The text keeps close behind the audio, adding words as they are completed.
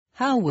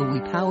How will we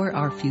power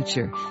our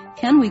future?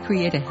 Can we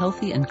create a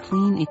healthy and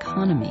clean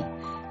economy?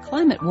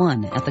 Climate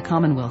One at the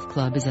Commonwealth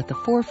Club is at the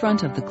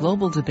forefront of the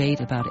global debate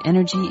about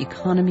energy,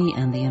 economy,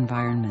 and the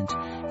environment.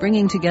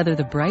 Bringing together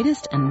the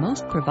brightest and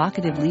most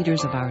provocative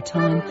leaders of our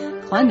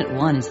time, Climate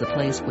One is the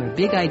place where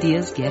big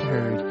ideas get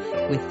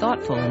heard. With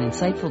thoughtful and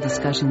insightful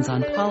discussions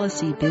on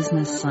policy,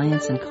 business,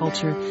 science, and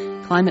culture,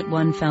 Climate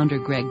One founder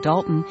Greg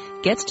Dalton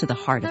gets to the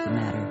heart of the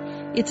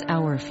matter. It's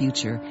our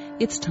future.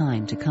 It's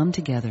time to come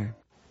together.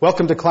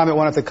 Welcome to Climate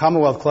One at the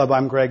Commonwealth Club.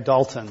 I'm Greg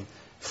Dalton.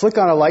 Flick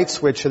on a light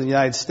switch in the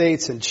United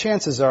States and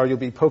chances are you'll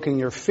be poking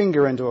your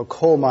finger into a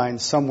coal mine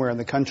somewhere in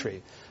the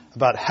country.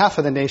 About half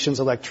of the nation's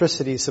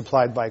electricity is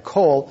supplied by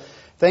coal,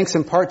 thanks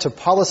in part to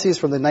policies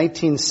from the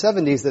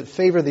 1970s that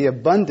favor the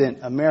abundant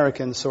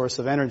American source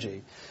of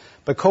energy.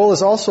 But coal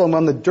is also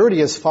among the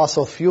dirtiest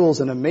fossil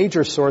fuels and a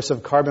major source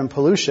of carbon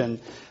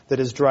pollution that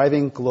is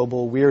driving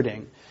global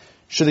weirding.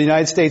 Should the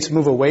United States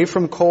move away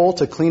from coal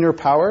to cleaner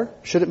power?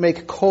 Should it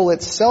make coal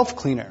itself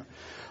cleaner?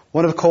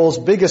 One of coal's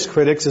biggest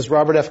critics is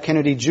Robert F.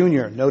 Kennedy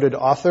Jr., noted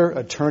author,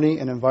 attorney,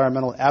 and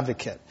environmental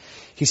advocate.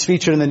 He's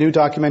featured in the new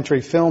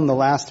documentary film, The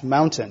Last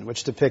Mountain,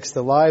 which depicts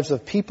the lives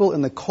of people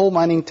in the coal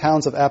mining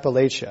towns of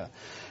Appalachia.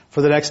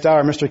 For the next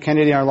hour, Mr.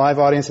 Kennedy and our live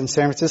audience in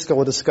San Francisco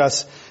will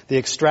discuss the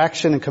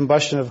extraction and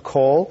combustion of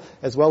coal,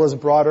 as well as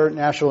broader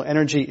national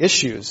energy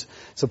issues.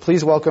 So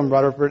please welcome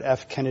Robert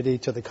F. Kennedy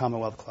to the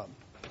Commonwealth Club.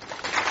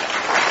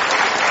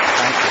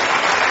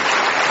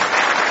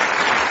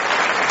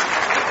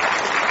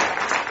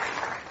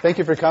 Thank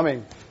you for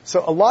coming.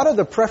 So a lot of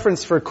the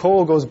preference for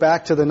coal goes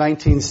back to the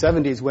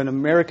 1970s when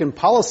American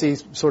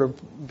policies sort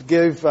of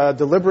gave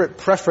deliberate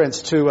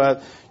preference to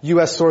a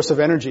U.S. source of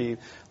energy. A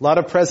lot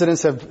of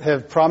presidents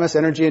have promised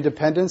energy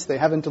independence. They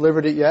haven't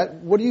delivered it yet.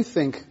 What do you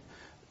think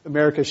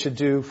America should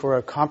do for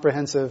a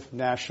comprehensive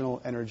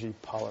national energy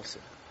policy?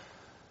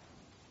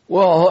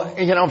 Well,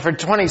 for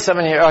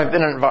 27 years, I've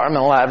been an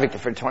environmental advocate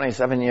for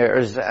 27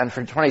 years, and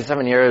for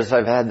 27 years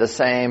I've had the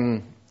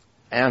same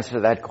answer to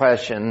that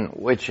question,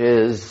 which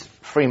is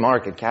free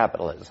market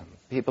capitalism.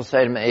 People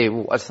say to me,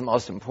 what's the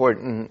most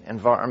important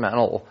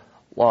environmental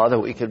law that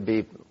we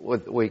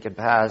could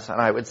pass?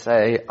 And I would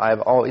say, I've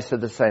always said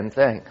the same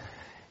thing.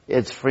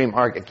 It's free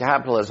market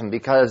capitalism,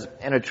 because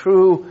in a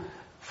true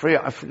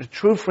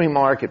free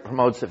market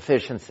promotes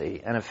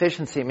efficiency, and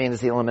efficiency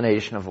means the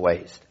elimination of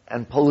waste,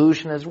 and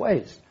pollution is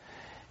waste.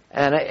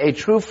 And a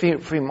true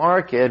free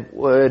market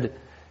would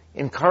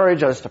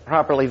encourage us to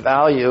properly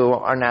value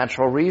our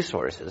natural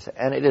resources.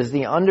 And it is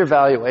the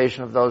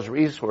undervaluation of those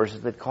resources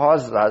that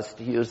causes us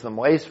to use them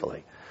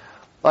wastefully.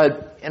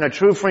 But in a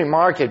true free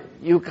market,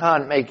 you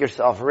can't make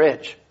yourself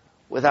rich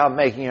without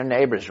making your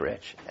neighbors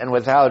rich and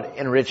without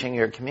enriching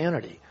your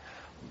community.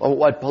 But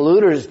what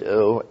polluters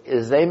do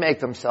is they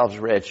make themselves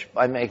rich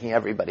by making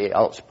everybody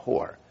else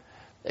poor.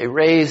 They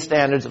raise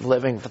standards of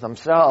living for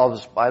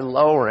themselves by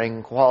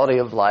lowering quality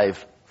of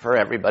life for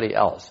everybody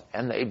else.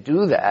 And they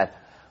do that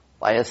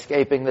by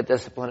escaping the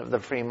discipline of the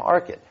free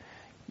market.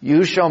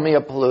 You show me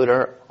a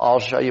polluter, I'll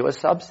show you a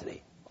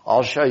subsidy.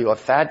 I'll show you a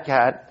fat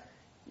cat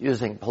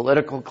using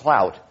political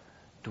clout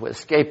to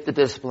escape the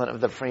discipline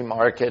of the free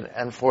market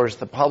and force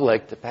the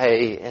public to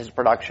pay his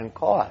production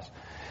costs.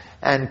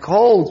 And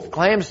coal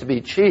claims to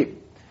be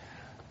cheap,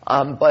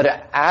 but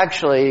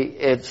actually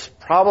it's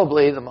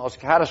probably the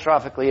most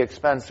catastrophically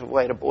expensive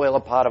way to boil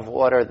a pot of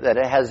water that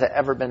has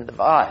ever been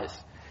devised.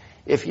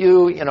 If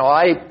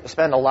I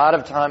spent a lot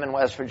of time in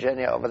West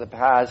Virginia over the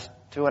past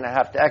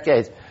 2.5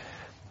 decades.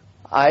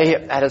 I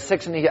had a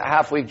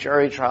 6.5-week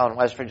jury trial in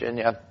West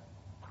Virginia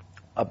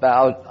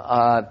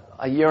about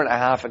a year and a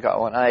half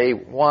ago, and I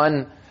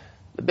won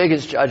the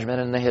biggest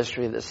judgment in the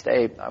history of the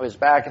state. I was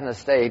back in the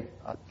state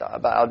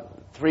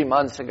about 3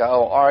 months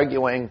ago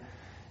arguing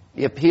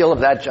the appeal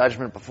of that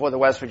judgment before the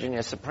West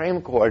Virginia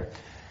Supreme Court.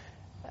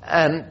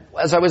 And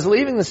as I was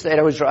leaving the state,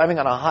 I was driving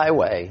on a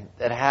highway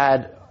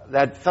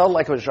that felt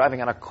like I was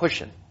driving on a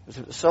cushion.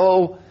 It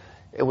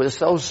was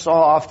so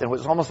soft, and it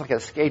was almost like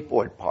a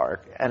skateboard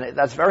park. And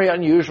that's very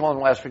unusual in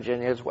West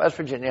Virginia. West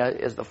Virginia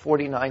is the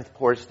 49th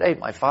poorest state.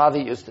 My father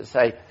used to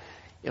say,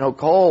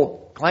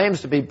 coal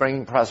claims to be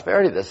bringing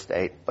prosperity to this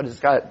state, but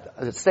it's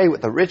a state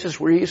with the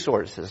richest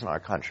resources in our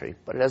country,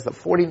 but it has the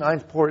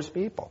 49th poorest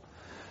people.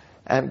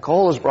 And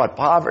coal has brought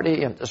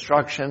poverty and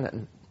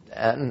destruction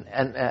and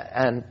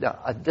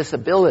a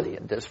disability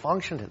and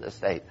dysfunction to the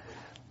state,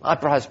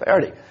 not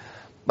prosperity.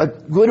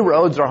 But good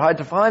roads are hard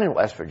to find in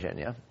West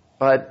Virginia.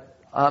 But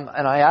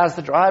and I asked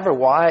the driver,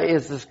 why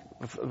does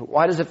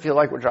it feel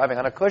like we're driving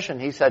on a cushion?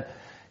 He said,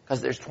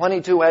 because there's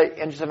 22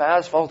 inches of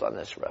asphalt on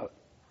this road.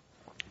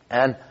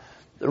 And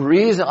the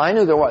reason I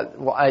knew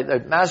why the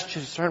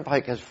Massachusetts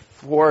Turnpike is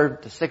 4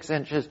 to 6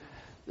 inches,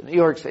 the New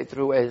York State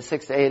Thruway is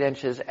 6 to 8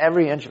 inches.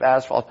 Every inch of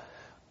asphalt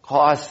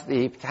costs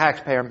the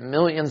taxpayer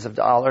millions of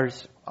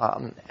dollars,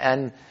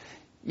 and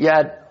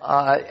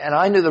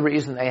I knew the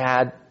reason they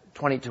had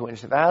 22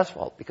 inches of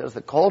asphalt, because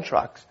the coal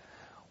trucks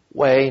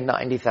weigh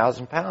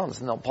 90,000 pounds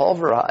and they'll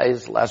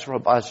pulverize less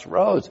robust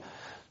roads.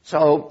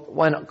 So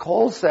when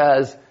coal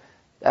says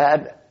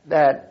that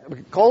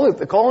the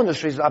coal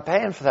industry is not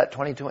paying for that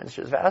 22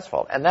 inches of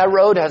asphalt. And that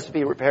road has to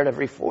be repaired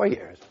every 4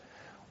 years,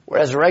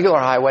 whereas a regular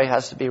highway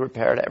has to be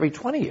repaired every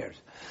 20 years.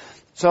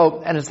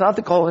 So, and it's not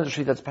the coal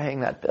industry that's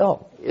paying that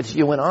bill. It's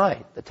you and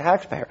I, the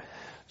taxpayer.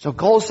 So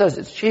coal says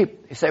it's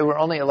cheap. They say we're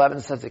only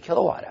 11 cents a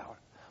kilowatt hour.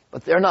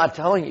 But they're not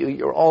telling you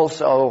you're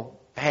also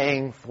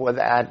paying for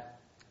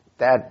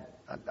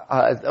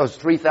those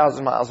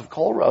 3,000 miles of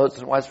coal roads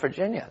in West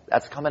Virginia.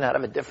 That's coming out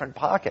of a different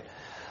pocket.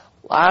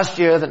 Last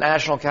year, the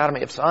National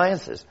Academy of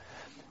Sciences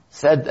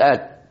said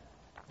that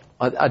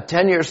a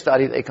 10-year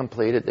study they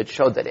completed that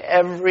showed that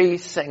every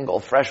single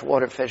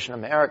freshwater fish in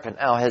America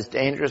now has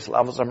dangerous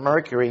levels of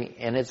mercury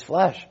in its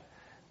flesh.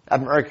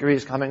 That mercury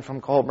is coming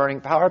from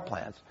coal-burning power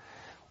plants.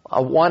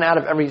 1 out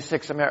of every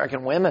 6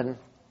 American women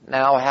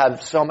now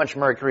have so much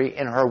mercury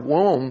in her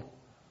womb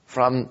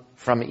from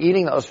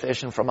eating those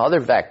fish and from other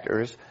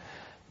vectors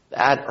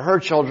that her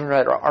children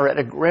are at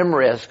a grim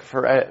risk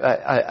for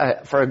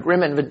a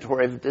grim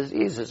inventory of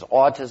diseases: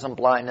 autism,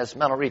 blindness,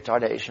 mental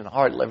retardation,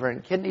 heart, liver,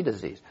 and kidney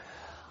disease.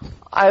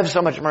 I have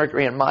so much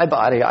mercury in my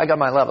body. I got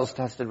my levels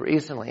tested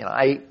recently, and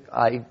I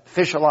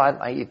fish a lot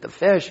and I eat the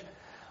fish.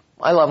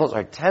 My levels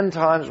are 10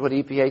 times what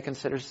EPA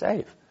considers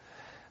safe.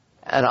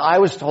 And I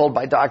was told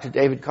by Dr.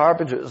 David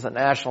Carpenter, who's the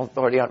National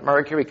Authority on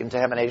Mercury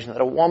Contamination, that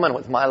a woman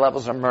with my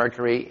levels of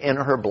mercury in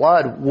her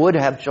blood would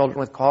have children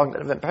with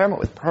cognitive impairment,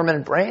 with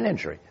permanent brain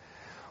injury.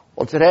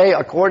 Well, today,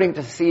 according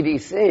to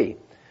CDC,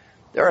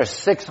 there are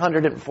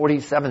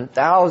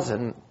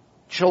 647,000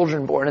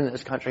 children born in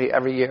this country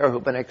every year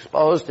who've been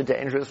exposed to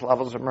dangerous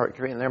levels of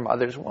mercury in their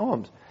mother's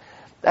wombs.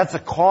 That's a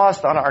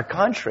cost on our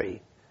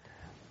country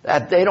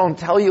that they don't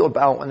tell you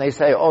about when they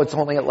say, oh, it's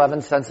only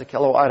 11 cents a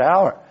kilowatt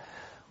hour.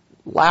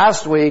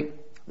 Last week,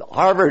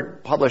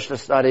 Harvard published a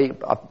study,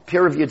 a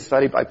peer-reviewed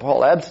study by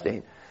Paul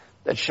Epstein,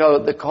 that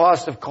showed the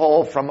cost of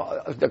coal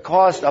the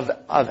cost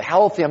of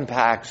health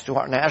impacts to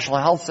our national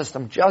health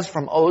system just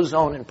from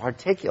ozone and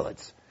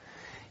particulates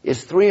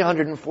is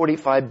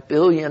 $345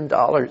 billion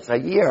a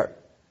year.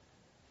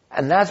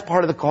 And that's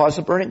part of the cost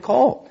of burning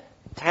coal.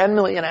 10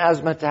 million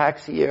asthma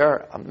attacks a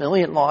year, 1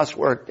 million lost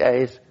work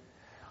days.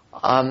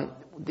 I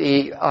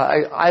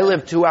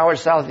live 2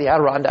 hours south of the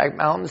Adirondack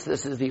Mountains.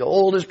 This is the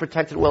oldest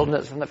protected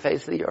wilderness on the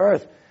face of the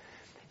earth.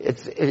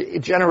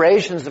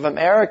 Generations of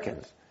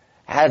Americans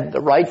had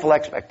the rightful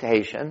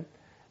expectation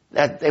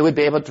that they would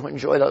be able to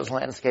enjoy those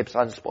landscapes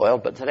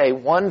unspoiled. But today,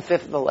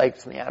 1/5 of the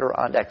lakes in the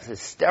Adirondacks is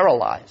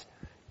sterilized,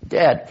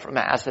 dead from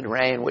acid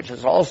rain, which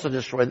has also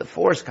destroyed the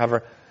forest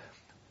cover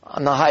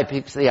on the high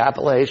peaks of the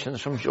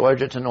Appalachians from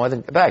Georgia to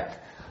northern Quebec.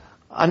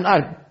 I'm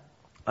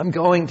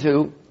going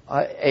to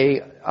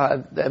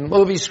the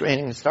movie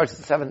screening starts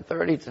at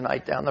 7:30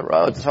 tonight down the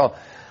road. So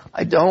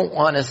I don't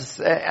want to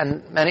say,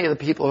 and many of the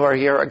people who are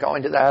here are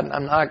going to that, and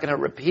I'm not going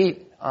to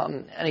repeat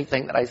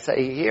anything that I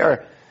say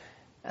here.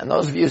 And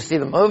those of you who see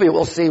the movie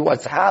will see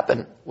what's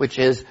happened, which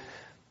is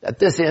that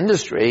this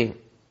industry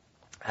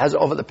has,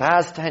 over the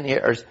past 10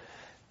 years,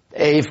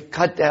 they've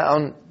cut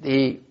down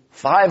the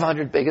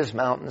 500 biggest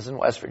mountains in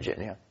West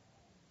Virginia.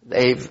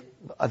 They've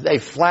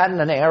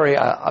flattened an area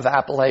of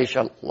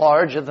Appalachia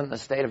larger than the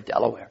state of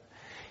Delaware.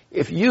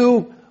 If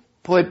you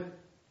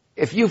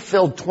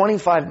filled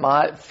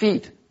 25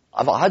 feet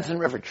of a Hudson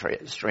River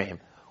stream,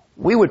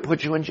 we would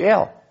put you in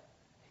jail.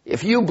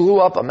 If you blew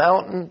up a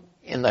mountain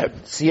in the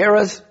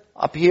Sierras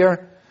up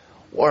here,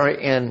 or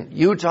in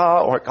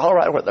Utah, or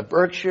Colorado, or the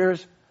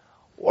Berkshires,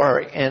 or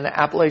in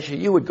Appalachia,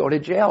 you would go to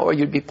jail, or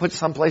you'd be put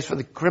someplace for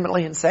the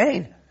criminally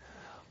insane.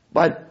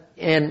 But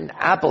in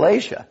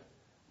Appalachia,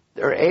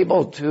 they're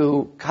able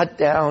to cut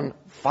down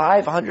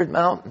 500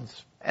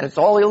 mountains, and it's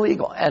all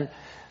illegal. And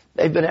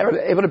they've been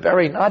able to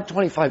bury not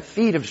 25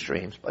 feet of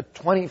streams, but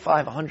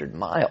 2,500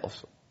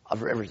 miles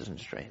of rivers and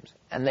streams.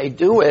 And they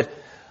do it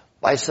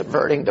by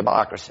subverting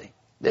democracy.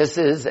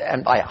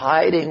 And by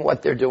hiding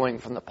what they're doing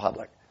from the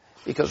public.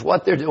 Because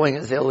what they're doing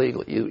is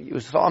illegal. You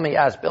saw me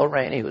ask Bill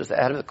Rainey, who was the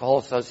head of the Coal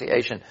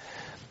Association,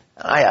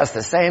 and I asked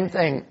the same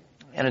thing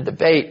in a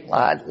debate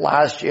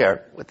last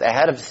year with the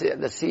head of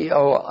the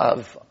CEO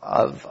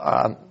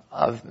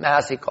of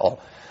Massey Coal.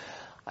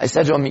 I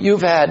said to him,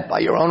 you've had, by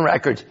your own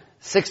records,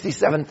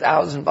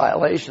 67,000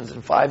 violations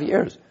in 5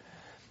 years,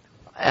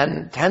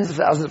 and tens of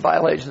thousands of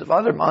violations of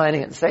other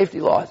mining and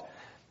safety laws.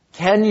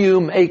 Can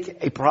you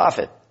make a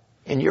profit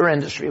in your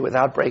industry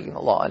without breaking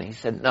the law? And he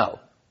said no.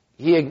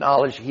 He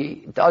acknowledged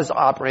he does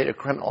operate a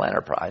criminal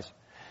enterprise.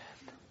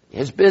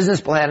 His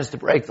business plan is to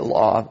break the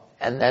law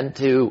and then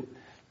to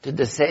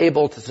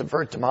disable, to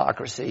subvert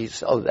democracy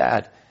so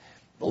that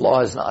the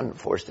law is not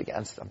enforced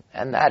against them.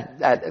 And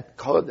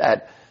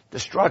that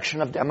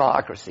destruction of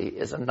democracy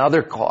is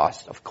another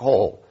cost of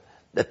coal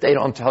that they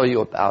don't tell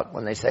you about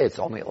when they say it's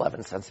only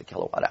 11 cents a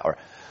kilowatt hour.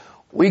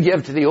 We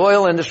give to the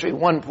oil industry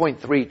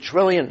 $1.3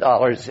 trillion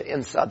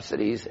in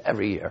subsidies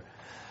every year.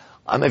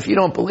 If you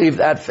don't believe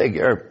that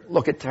figure,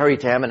 look at Terry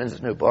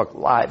Tamanen's new book,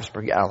 Lives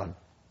Per Gallon,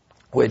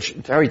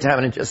 which Terry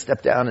Tamminen just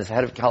stepped down as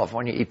head of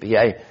California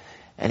EPA,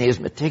 And he has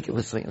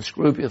meticulously and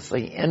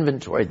scrupulously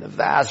inventoried the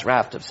vast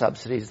raft of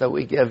subsidies that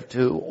we give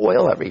to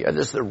oil every year.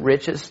 This is the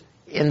richest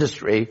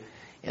industry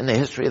in the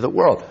history of the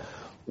world.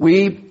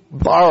 We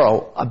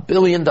borrow $1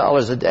 billion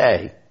a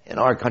day in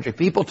our country.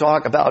 People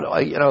talk about,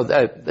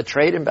 the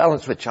trade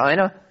imbalance with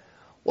China.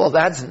 Well,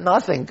 that's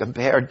nothing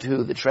compared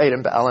to the trade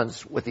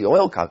imbalance with the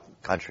oil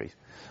countries.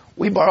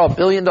 We borrow $1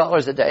 billion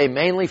a day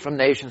mainly from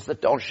nations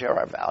that don't share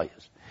our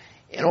values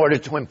in order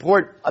to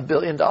import $1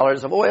 billion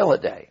of oil a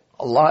day.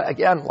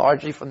 Again,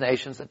 largely from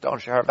nations that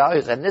don't share our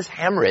values. And this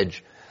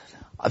hemorrhage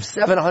of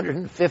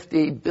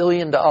 $750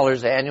 billion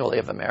annually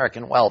of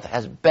American wealth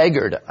has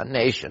beggared a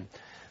nation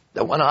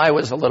that when I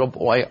was a little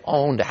boy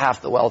owned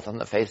half the wealth on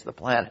the face of the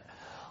planet.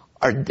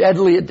 Our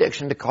deadly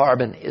addiction to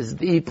carbon is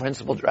the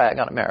principal drag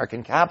on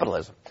American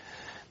capitalism.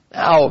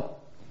 Now,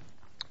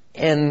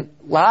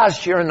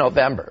 last year in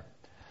November,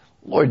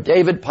 Lord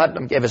David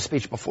Putnam gave a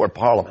speech before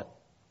Parliament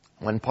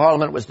when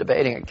Parliament was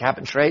debating a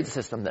cap-and-trade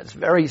system that's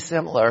very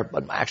similar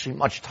but actually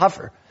much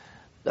tougher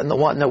than the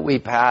one that we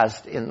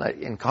passed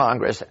in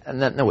Congress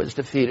and then that was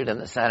defeated in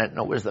the Senate, and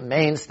it was the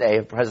mainstay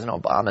of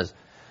President Obama's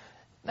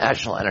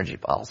national energy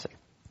policy.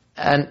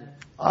 And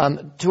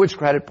to its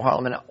credit,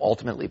 Parliament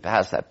ultimately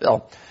passed that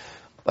bill.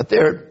 But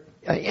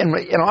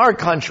in our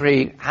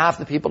country, half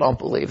the people don't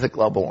believe that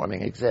global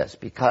warming exists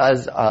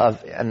because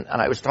of, and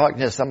I was talking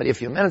to somebody a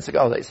few minutes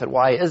ago, they said,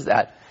 why is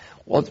that?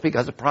 Well, it's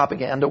because the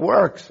propaganda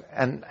works.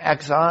 And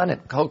Exxon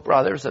and Koch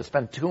brothers have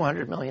spent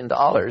 $200 million,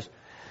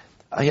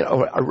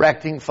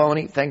 erecting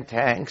phony think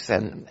tanks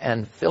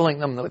and filling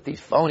them with these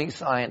phony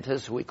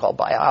scientists who we call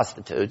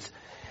biostitutes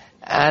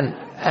and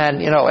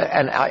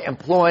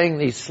employing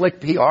these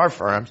slick PR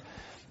firms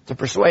to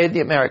persuade the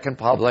American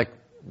public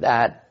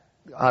that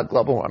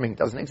global warming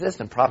doesn't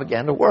exist and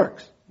propaganda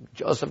works.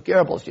 Joseph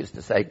Goebbels used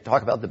to say,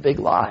 talk about the big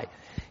lie.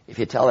 If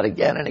you tell it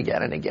again and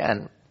again and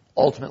again,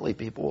 ultimately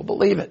people will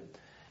believe it.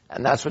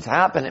 And that's what's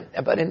happened.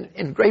 But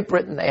in Great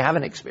Britain, they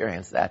haven't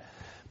experienced that.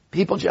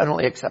 People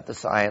generally accept the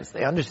science.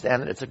 They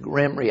understand that it's a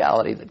grim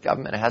reality that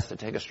government has to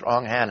take a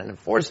strong hand in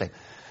enforcing.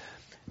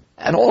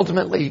 And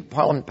ultimately,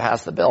 Parliament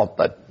passed the bill.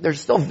 But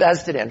there's still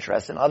vested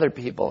interest in other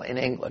people in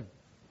England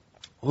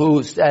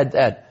who said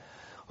that,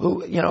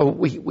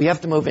 we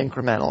have to move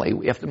incrementally.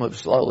 We have to move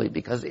slowly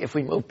because if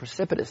we move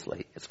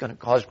precipitously, it's going to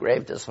cause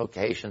grave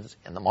dislocations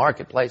in the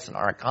marketplace and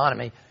our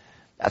economy.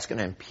 That's going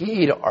to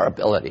impede our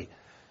ability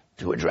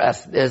to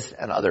address this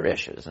and other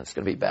issues. And it's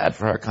going to be bad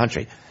for our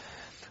country.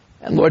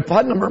 And Lord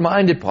Putnam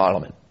reminded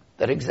Parliament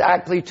that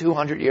exactly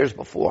 200 years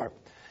before,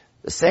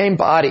 the same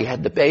body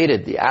had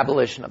debated the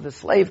abolition of the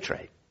slave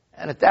trade.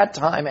 And at that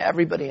time,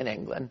 everybody in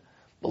England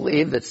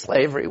believed that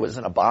slavery was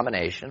an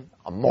abomination,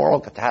 a moral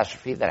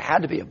catastrophe that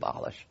had to be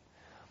abolished.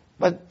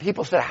 But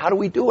people said, how do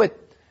we do it?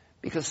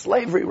 Because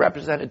slavery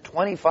represented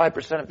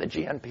 25% of the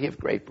GNP of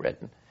Great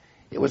Britain.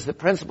 It was the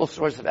principal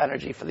source of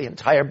energy for the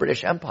entire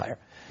British Empire.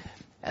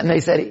 And they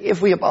said,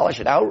 if we abolish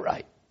it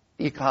outright,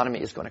 the economy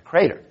is going to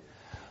crater.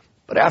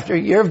 But after a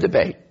year of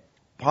debate,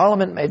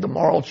 Parliament made the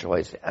moral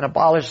choice and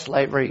abolished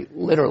slavery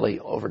literally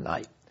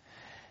overnight.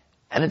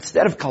 And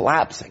instead of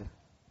collapsing,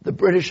 the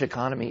British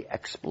economy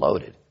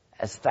exploded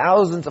as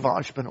thousands of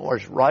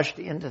entrepreneurs rushed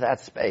into that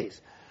space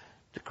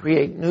to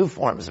create new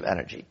forms of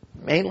energy,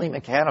 mainly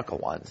mechanical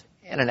ones,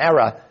 in an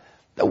era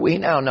that we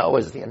now know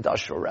as the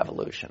Industrial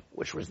Revolution,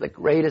 which was the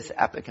greatest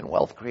epoch in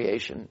wealth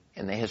creation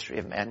in the history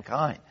of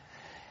mankind.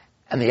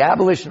 And the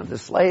abolition of the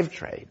slave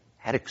trade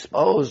had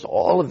exposed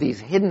all of these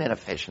hidden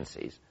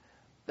inefficiencies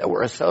that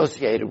were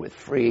associated with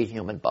free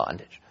human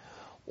bondage.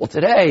 Well,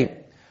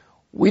 today,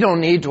 we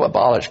don't need to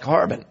abolish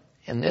carbon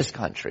in this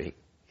country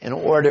in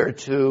order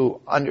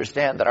to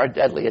understand that our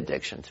deadly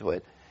addiction to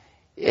it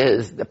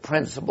is the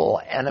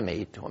principal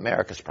enemy to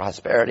America's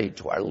prosperity,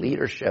 to our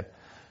leadership,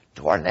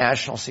 to our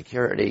national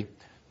security,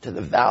 to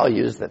the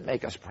values that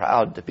make us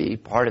proud to be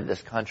part of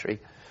this country,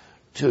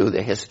 to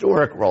the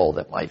historic role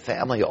that my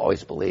family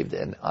always believed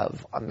in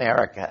of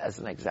America as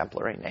an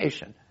exemplary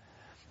nation.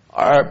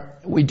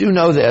 We do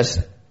know this,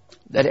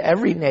 that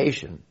every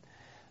nation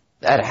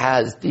that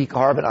has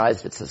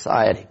decarbonized its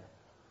society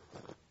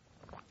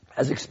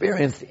has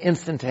experienced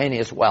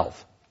instantaneous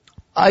wealth.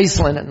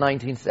 Iceland in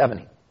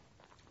 1970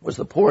 was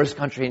the poorest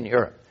country in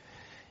Europe.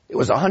 It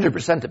was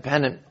 100%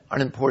 dependent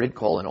on imported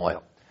coal and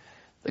oil.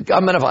 The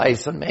government of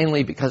Iceland,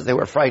 mainly because they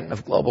were frightened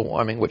of global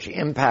warming, which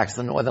impacts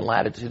the northern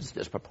latitudes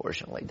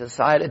disproportionately,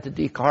 decided to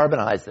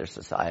decarbonize their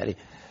society.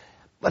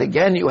 But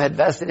again, you had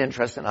vested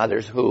interest in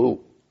others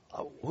who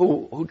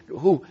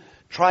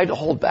tried to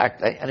hold back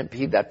and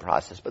impede that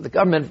process. But the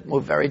government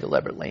moved very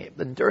deliberately.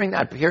 And during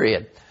that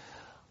period,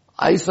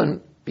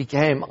 Iceland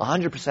became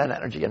 100%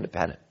 energy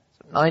independent.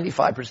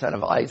 95%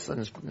 of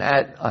Iceland's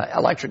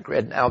electric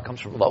grid now comes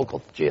from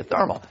local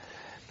geothermal.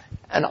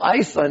 And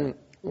Iceland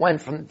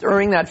went from,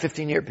 during that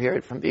 15-year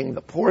period, from being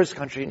the poorest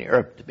country in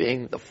Europe to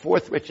being the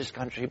fourth richest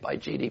country by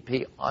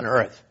GDP on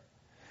Earth.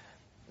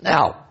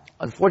 Now,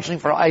 unfortunately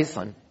for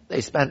Iceland,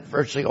 they spent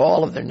virtually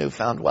all of their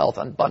newfound wealth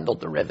on bundled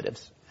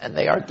derivatives. And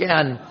they are,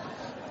 again,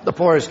 the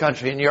poorest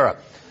country in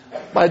Europe.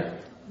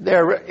 But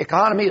their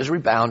economy is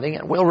rebounding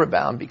and will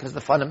rebound because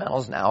the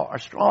fundamentals now are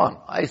strong.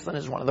 Iceland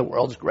is one of the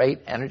world's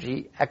great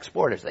energy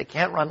exporters. They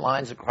can't run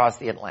lines across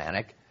the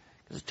Atlantic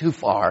because it's too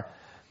far.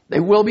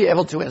 They will be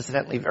able to,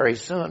 incidentally, very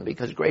soon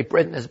because Great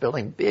Britain is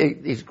building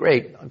these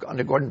great,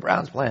 under Gordon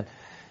Brown's plan,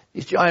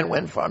 these giant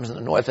wind farms in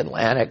the North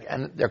Atlantic,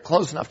 and they're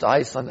close enough to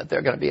Iceland that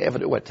they're going to be able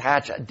to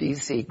attach a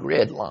DC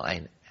grid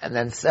line and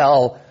then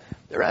sell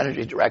their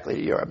energy directly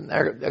to Europe. And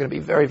they're going to be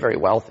very, very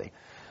wealthy.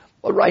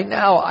 But right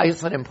now,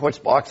 Iceland imports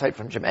bauxite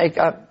from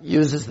Jamaica,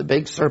 uses the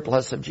big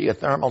surplus of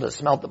geothermal to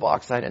smelt the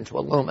bauxite into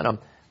aluminum,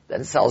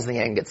 then sells the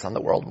ingots on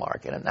the world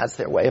market. And that's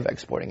their way of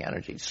exporting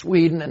energy.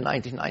 Sweden in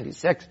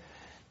 1996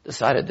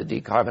 decided to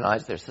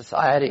decarbonize their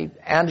society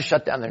and to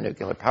shut down their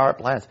nuclear power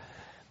plants.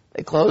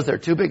 They closed their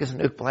two biggest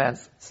nuke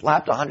plants,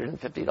 slapped a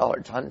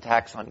 $150 ton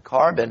tax on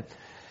carbon,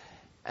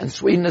 and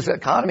Sweden's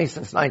economy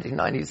since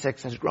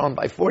 1996 has grown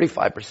by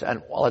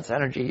 45%, while its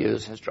energy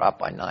use has dropped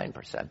by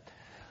 9%.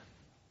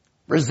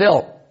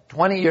 Brazil,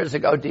 20 years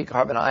ago,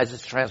 decarbonized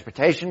its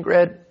transportation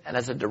grid, and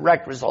as a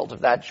direct result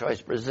of that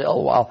choice,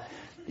 Brazil, while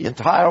the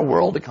entire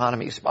world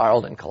economy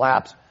spiraled and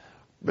collapsed,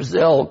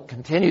 Brazil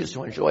continues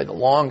to enjoy the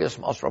longest,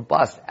 most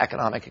robust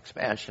economic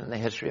expansion in the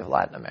history of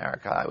Latin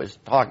America. I was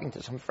talking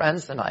to some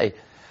friends tonight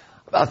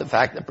about the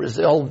fact that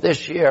Brazil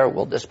this year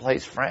will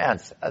displace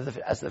France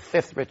as the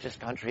fifth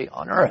richest country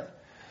on earth.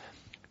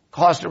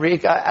 Costa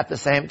Rica, at the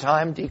same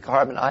time,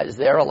 decarbonized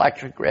their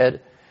electric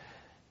grid.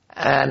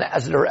 And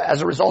as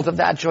a result of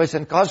that choice,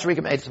 and Costa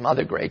Rica made some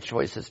other great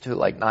choices too,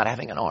 like not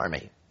having an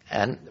army.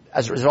 And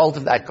as a result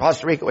of that,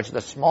 Costa Rica, which is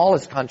the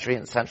smallest country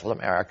in Central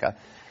America,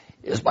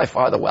 is by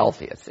far the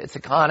wealthiest. Its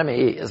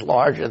economy is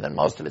larger than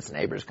most of its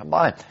neighbors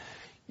combined.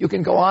 You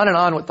can go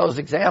on with those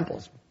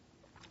examples.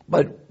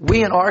 But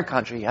we in our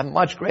country have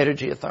much greater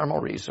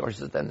geothermal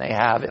resources than they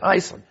have in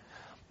Iceland.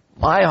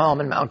 My home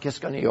in Mount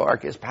Kisco, New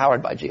York, is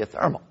powered by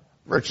geothermal.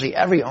 Virtually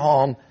every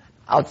home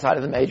outside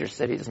of the major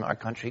cities in our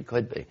country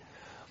could be.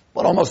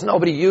 But almost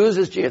nobody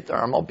uses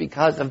geothermal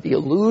because of the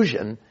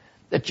illusion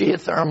that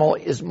geothermal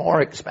is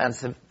more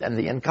expensive than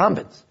the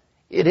incumbents.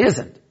 It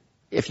isn't.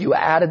 If you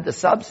added the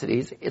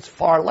subsidies, it's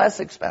far less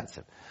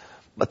expensive.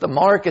 But the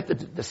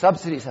market, the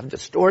subsidies have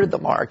distorted the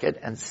market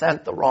and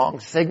sent the wrong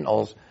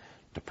signals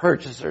to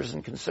purchasers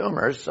and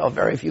consumers, so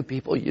very few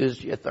people use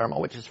geothermal,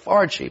 which is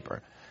far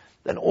cheaper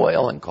than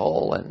oil and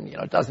coal, and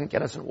doesn't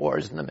get us in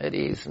wars in the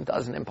Mideast and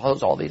doesn't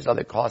impose all these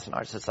other costs in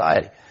our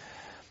society.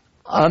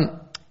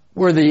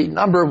 We're the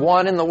number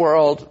one in the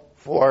world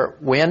for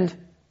wind.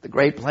 The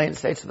Great Plains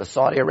states are the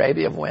Saudi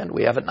Arabia of wind.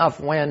 We have enough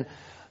wind.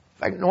 In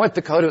fact, North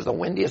Dakota is the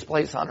windiest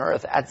place on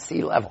earth at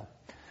sea level.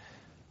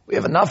 We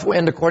have enough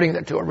wind,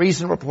 according to a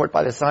recent report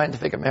by the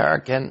Scientific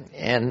American,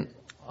 in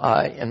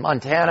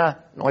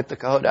Montana, North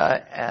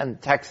Dakota,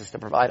 and Texas to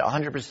provide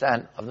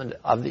 100%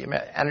 of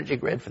the energy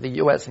grid for the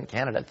U.S. and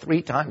Canada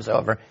 3 times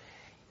over,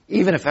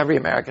 even if every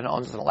American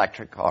owns an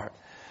electric car.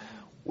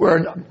 We're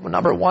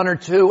number 1 or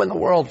 2 in the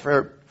world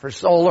for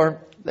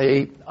solar.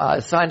 The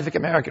Scientific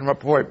American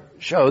report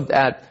showed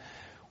that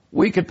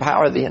we could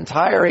power the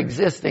entire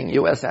existing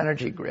U.S.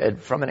 energy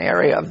grid from an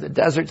area of the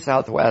desert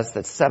Southwest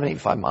that's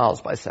 75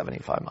 miles by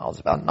 75 miles,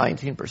 about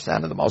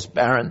 19% of the most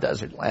barren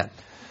desert land.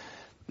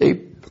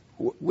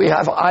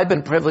 I've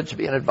been privileged to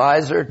be an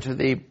advisor to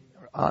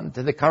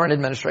the current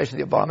administration,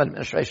 the Obama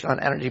administration, on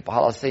energy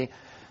policy.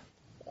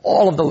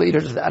 All of the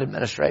leaders of that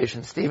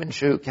administration, Stephen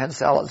Chu, Ken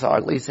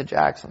Salazar, Lisa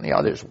Jackson, the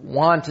others,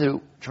 want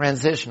to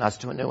transition us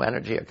to a new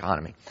energy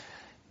economy.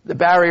 The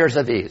barriers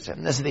are these,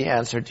 and this is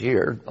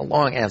the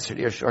long answer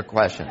to your short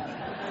question.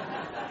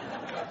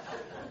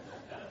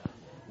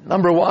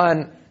 Number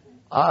one,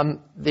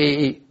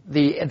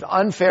 the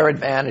unfair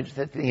advantage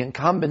that the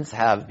incumbents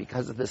have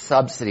because of the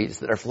subsidies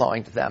that are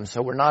flowing to them.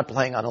 So we're not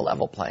playing on a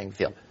level playing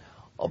field.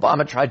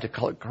 Obama tried to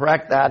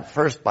correct that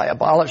first by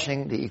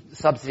abolishing the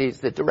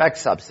subsidies, the direct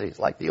subsidies,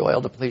 like the oil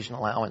depletion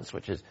allowance,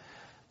 which is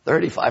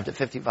 $35 to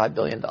 $55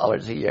 billion a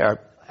year,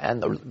 and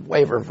the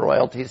waiver of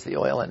royalties to the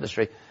oil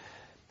industry,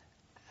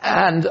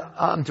 and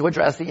to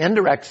address the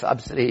indirect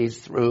subsidies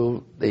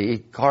through the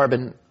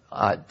carbon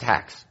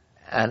tax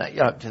and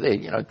to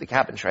the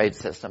cap and trade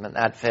system, and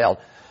that failed.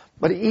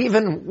 But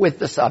even with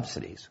the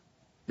subsidies,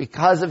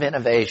 because of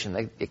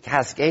innovation, the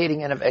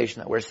cascading innovation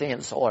that we're seeing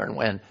in solar and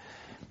wind,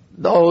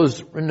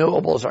 those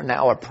renewables are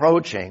now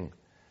approaching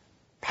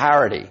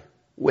parity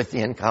with the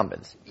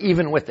incumbents,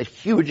 even with the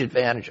huge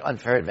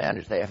unfair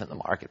advantage they have in the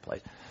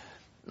marketplace.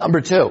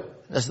 Number 2,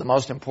 this is the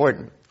most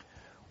important,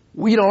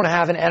 we don't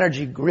have an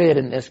energy grid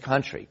in this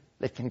country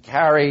that can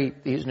carry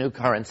these new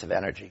currents of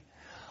energy.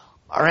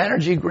 Our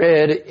energy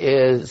grid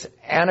is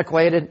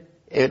antiquated,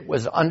 it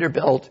was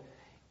underbuilt,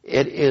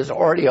 it is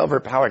already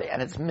overpowered,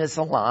 and it's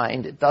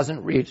misaligned. It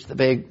doesn't reach the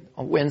big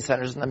wind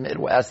centers in the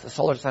Midwest, the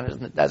solar centers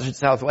in the desert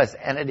Southwest,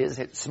 and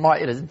it's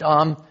smart, it is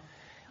dumb.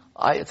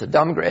 It's a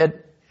dumb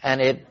grid,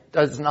 and it's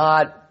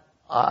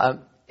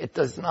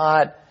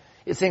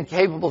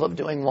incapable of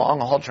doing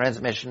long-haul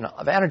transmission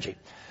of energy.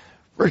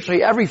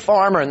 Virtually every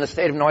farmer in the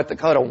state of North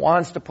Dakota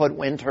wants to put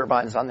wind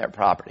turbines on their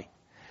property.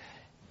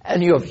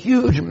 And you have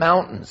huge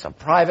mountains of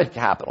private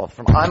capital.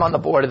 I'm on the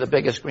board of the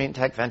biggest green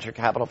tech venture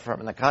capital firm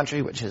in the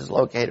country, which is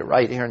located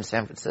right here in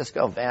San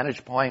Francisco,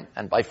 Vantage Point,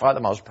 and by far the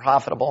most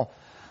profitable.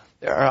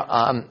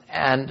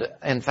 And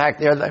in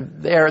fact,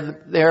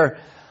 they're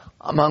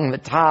among the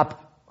top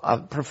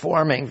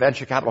performing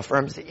venture capital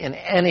firms in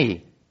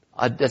any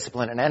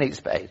discipline, in any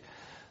space.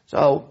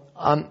 So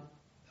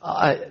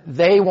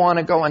they want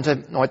to go into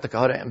North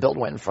Dakota and build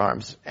wind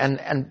farms.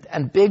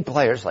 And big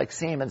players like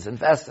Siemens and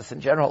Vestas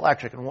and General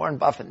Electric and Warren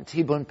Buffett and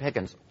T. Boone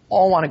Pickens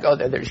all want to go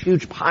there. There's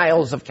huge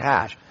piles of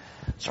cash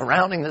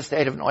surrounding the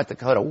state of North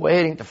Dakota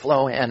waiting to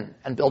flow in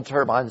and build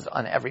turbines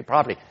on every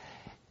property.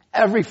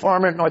 Every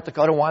farmer in North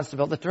Dakota wants to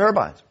build the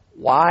turbines.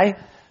 Why?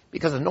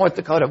 Because a North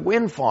Dakota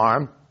wind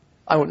farm,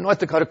 a North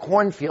Dakota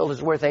cornfield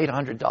is worth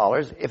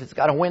 $800. If it's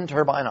got a wind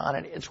turbine on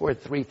it, it's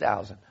worth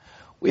 $3,000.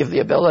 We have the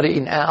ability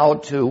now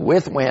to,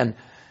 with wind,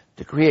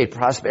 to create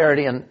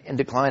prosperity in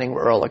declining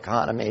rural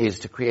economies,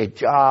 to create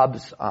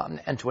jobs,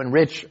 and to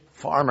enrich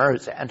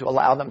farmers and to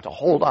allow them to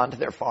hold on to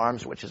their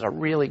farms, which is a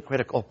really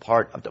critical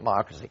part of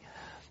democracy.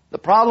 The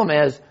problem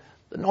is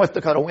the North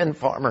Dakota wind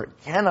farmer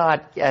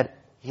cannot get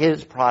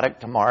his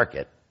product to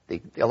market, the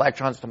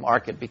electrons to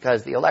market,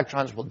 because the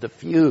electrons will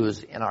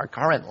diffuse in our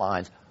current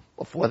lines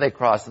before they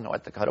cross the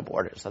North Dakota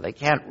border. So they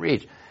can't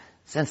reach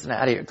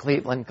Cincinnati or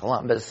Cleveland,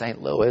 Columbus,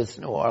 St. Louis,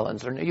 New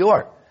Orleans, or New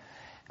York.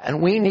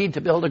 And we need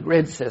to build a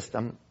grid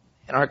system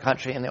in our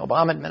country, and the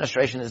Obama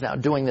administration is now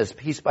doing this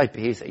piece by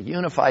piece, a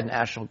unified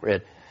national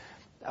grid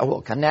that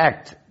will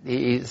connect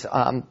these,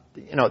 the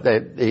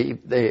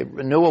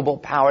renewable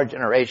power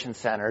generation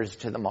centers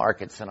to the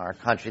markets in our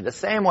country. The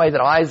same way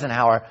that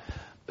Eisenhower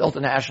built a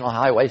national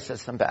highway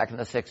system back in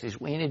the 60s,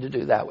 we need to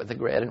do that with the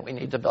grid, and we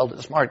need to build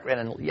a smart grid.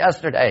 And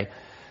yesterday,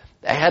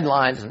 the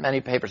headlines in many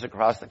papers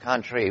across the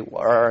country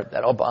were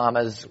that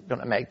Obama's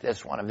going to make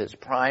this one of his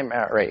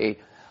primary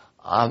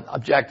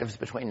objectives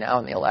between now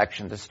and the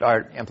election, to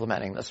start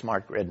implementing the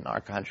smart grid in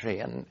our country,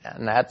 and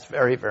that's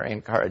very, very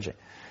encouraging.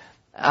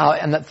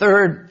 And the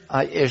third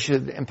issue,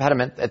 the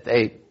impediment that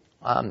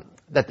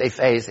they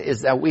face,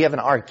 is that we have a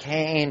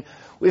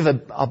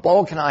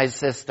balkanized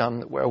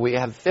system where we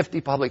have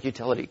 50 public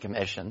utility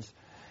commissions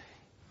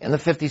in the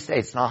 50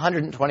 states and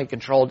 120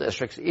 control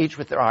districts, each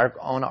with their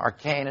own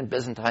arcane and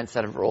Byzantine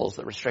set of rules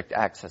that restrict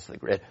access to the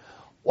grid.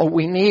 What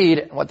we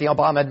need, what the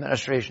Obama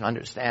administration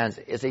understands,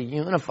 is a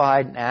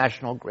unified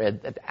national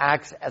grid that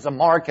acts as a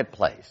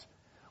marketplace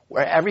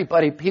where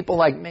everybody, people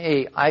like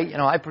me,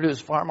 I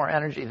produce far more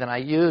energy than I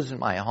use in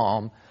my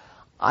home.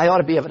 I ought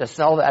to be able to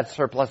sell that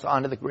surplus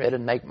onto the grid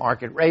and make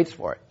market rates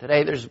for it.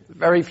 Today, there's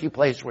very few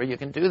places where you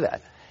can do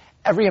that.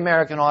 Every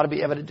American ought to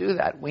be able to do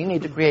that. We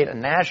need to create a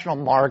national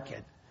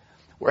market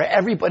where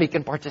everybody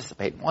can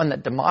participate, one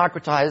that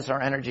democratizes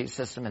our energy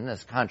system in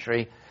this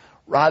country,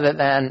 rather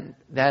than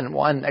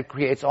one that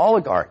creates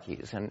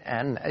oligarchies.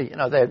 And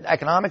the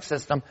economic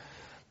system,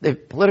 the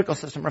political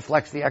system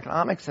reflects the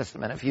economic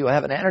system. And if you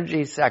have an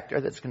energy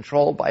sector that's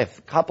controlled by a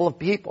couple of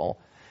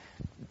people,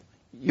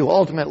 you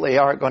ultimately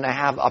are going to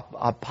have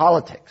a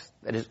politics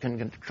that is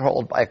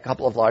controlled by a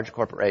couple of large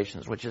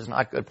corporations, which is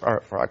not good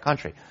for our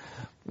country.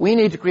 We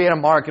need to create a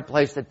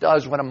marketplace that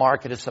does what a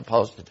market is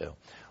supposed to do,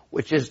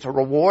 which is to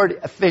reward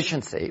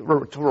efficiency,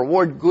 to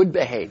reward good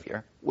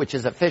behavior, which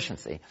is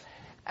efficiency,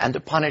 and to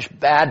punish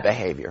bad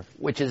behavior,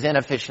 which is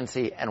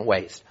inefficiency and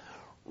waste.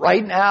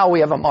 Right now, we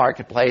have a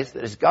marketplace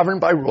that is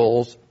governed by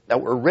rules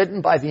that were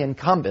written by the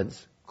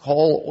incumbents,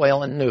 coal,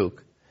 oil, and nuke,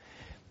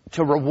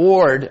 to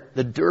reward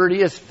the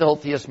dirtiest,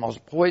 filthiest,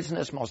 most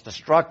poisonous, most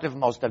destructive,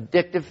 most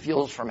addictive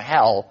fuels from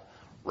hell,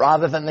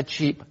 rather than the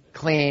cheap,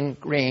 clean,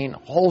 green,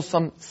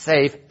 wholesome,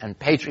 safe, and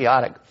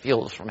patriotic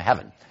fuels from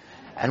heaven.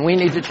 And we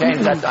need to change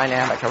that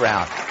dynamic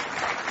around.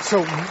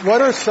 So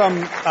what are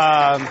some,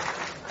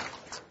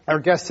 our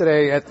guest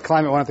today at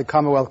Climate One at the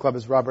Commonwealth Club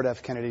is Robert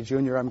F. Kennedy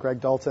Jr. I'm Greg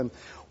Dalton.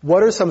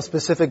 What are some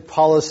specific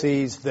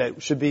policies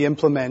that should be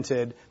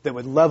implemented that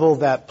would level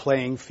that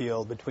playing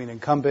field between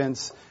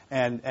incumbents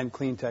and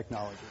clean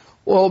technology?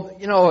 Well,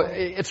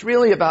 it's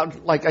really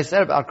about, like I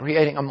said, about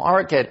creating a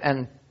market.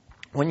 And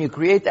when you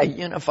create that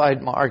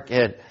unified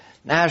market,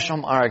 national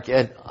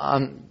market,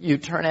 you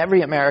turn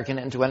every American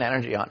into an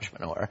energy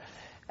entrepreneur,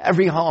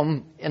 every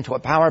home into a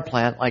power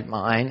plant like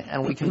mine,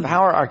 and we can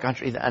power our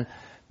country then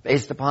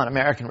based upon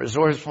American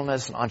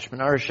resourcefulness and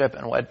entrepreneurship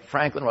and what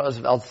Franklin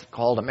Roosevelt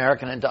called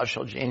American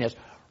industrial genius,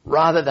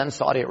 rather than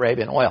Saudi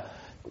Arabian oil.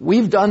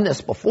 We've done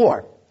this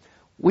before.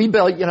 We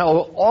built,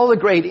 all the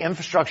great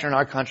infrastructure in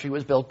our country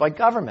was built by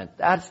government.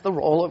 That's the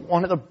role of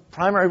one of the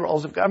primary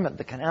roles of government.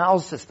 The canal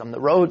system, the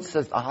road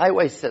system, the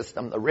highway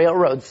system, the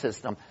railroad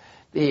system,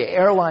 the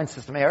airline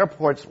system,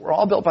 airports were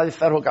all built by the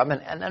federal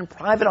government, and then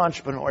private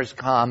entrepreneurs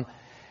come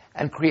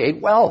and create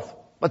wealth.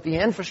 But the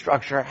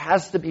infrastructure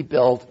has to be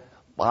built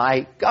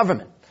by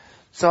government.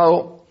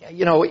 So,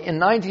 in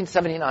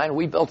 1979,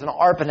 we built an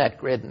ARPANET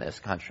grid in this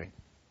country,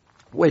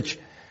 which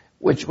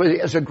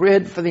was a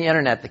grid for the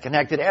Internet that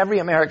connected every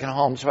American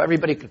home so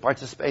everybody could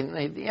participate in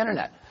the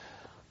Internet.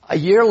 A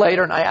year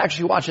later, and I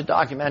actually watched a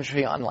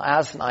documentary on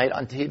last night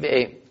on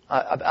TV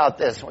about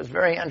this. It was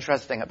very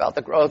interesting about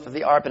the growth of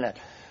the ARPANET.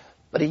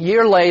 But a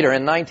year later,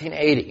 in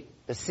 1980,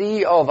 the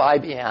CEO of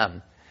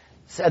IBM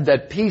said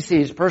that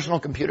PCs, personal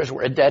computers,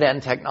 were a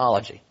dead-end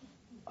technology.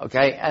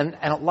 Okay? And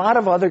a lot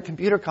of other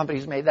computer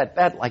companies made that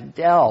bet, like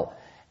Dell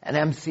and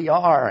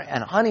MCR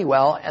and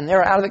Honeywell, and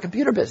they're out of the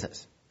computer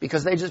business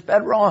because they just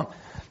bet wrong,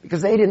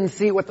 because they didn't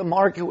see what the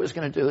market was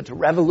going to do to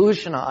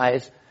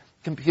revolutionize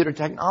computer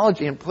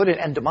technology and put it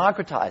and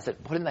democratize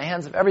it, put it in the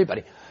hands of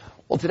everybody.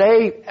 Well,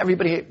 today,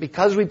 everybody,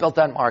 because we built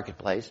that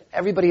marketplace,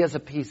 everybody has a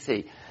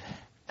PC.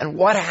 And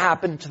what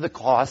happened to the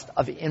cost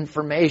of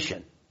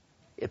information?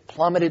 It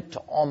plummeted to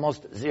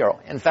almost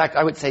zero. In fact,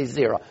 I would say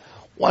zero.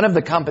 One of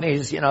the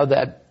companies,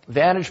 that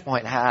Vantage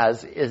Point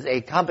has is a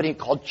company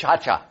called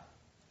Cha-Cha.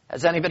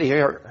 Has anybody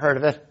here heard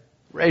of it?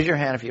 Raise your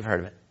hand if you've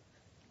heard of it.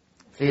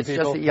 See, it's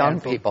just the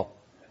young people.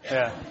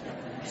 Yeah.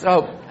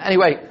 So,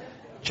 anyway,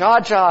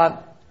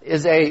 Cha-Cha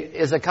is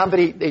a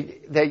company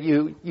that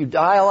you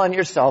dial on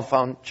your cell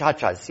phone,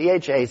 Cha-Cha,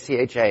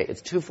 C-H-A-C-H-A.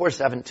 It's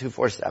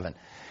 247-247.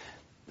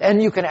 Then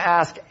you can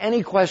ask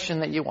any question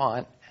that you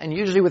want, and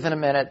usually within a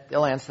minute,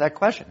 they'll answer that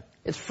question.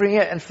 It's free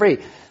and free.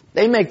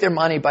 They make their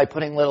money by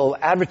putting little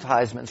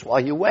advertisements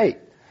while you wait.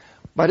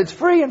 But it's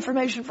free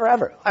information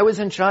forever. I was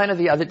in China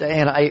the other day,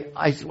 and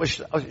I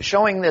was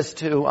showing this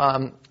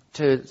to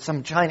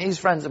some Chinese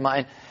friends of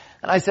mine,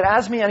 and I said,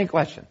 ask me any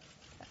question.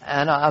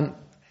 And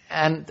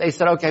they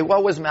said, okay,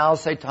 what was Mao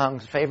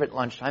Zedong's favorite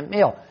lunchtime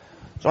meal?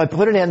 So I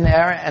put it in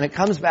there, and it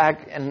comes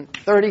back in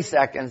 30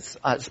 seconds,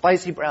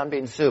 spicy brown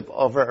bean soup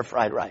over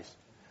fried rice.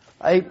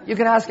 Right? You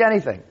can ask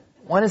anything.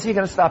 When is he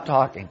going to stop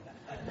talking?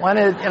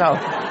 What's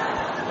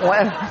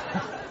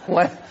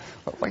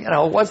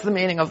the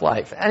meaning of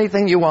life?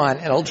 Anything you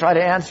want, it'll try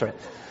to answer it.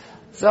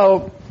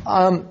 So,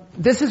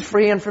 this is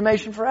free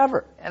information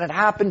forever. And it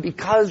happened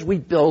because we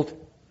built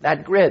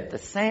that grid. The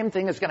same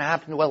thing is going to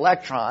happen to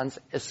electrons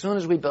as soon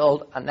as we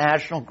build a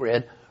national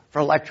grid for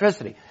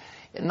electricity.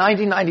 In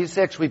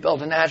 1996, we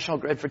built a national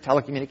grid for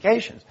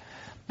telecommunications.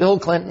 Bill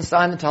Clinton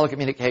signed the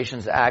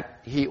Telecommunications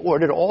Act. He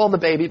ordered all the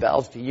baby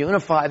bells to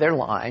unify their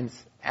lines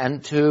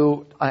and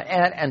to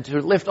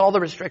lift all the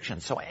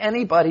restrictions so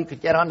anybody could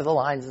get onto the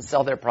lines and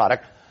sell their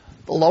product.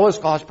 The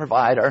lowest cost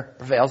provider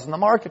prevails in the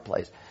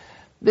marketplace.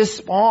 This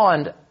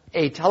spawned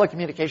a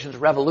telecommunications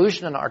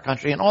revolution in our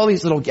country, and all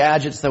these little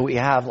gadgets that we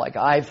have, like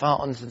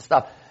iPhones and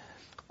stuff,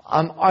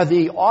 are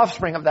the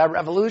offspring of that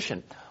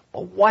revolution.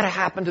 But what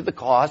happened to the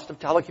cost of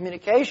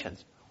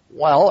telecommunications?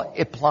 Well,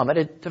 it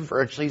plummeted to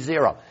virtually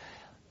zero.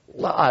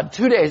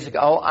 2 days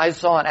ago, I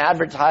saw an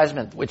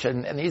advertisement,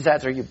 and these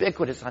ads are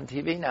ubiquitous on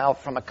TV now,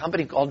 from a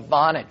company called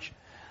Vonage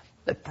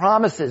that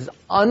promises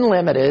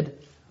unlimited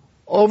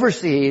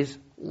overseas,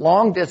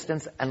 long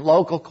distance, and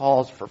local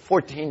calls for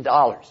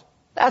 $14.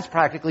 That's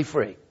practically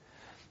free.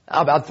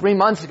 Now, about 3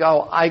 months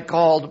ago, I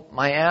called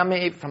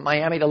from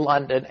Miami to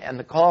London, and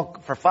the call,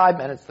 for 5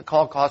 minutes, the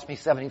call cost me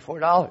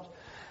 $74.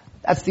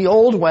 That's the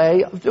old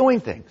way of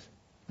doing things.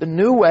 The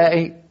new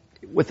way,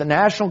 with the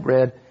national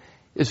grid,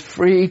 is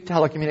free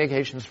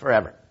telecommunications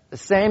forever. The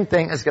same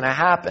thing is going to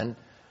happen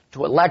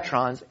to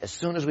electrons as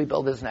soon as we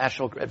build this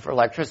national grid for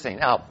electricity.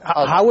 Now,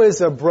 how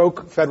is a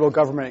broke federal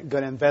government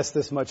going to invest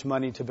this much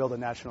money to build a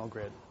national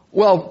grid?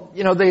 Well,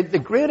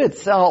 the grid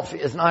itself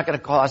is not going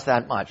to cost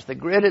that much. The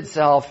grid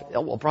itself, it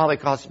will probably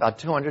cost about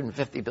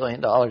 $250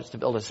 billion to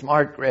build a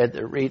smart grid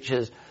that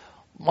reaches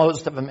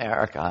most of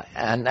America,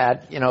 and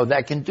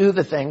that can do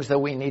the things that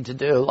we need to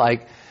do,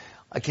 like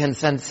can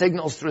send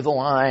signals through the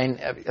line,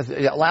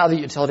 allow the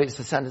utilities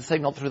to send a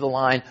signal through the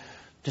line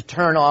to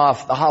turn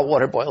off the hot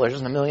water boilers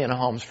in 1 million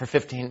homes for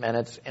 15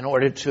 minutes in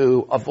order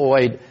to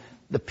avoid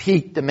the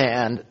peak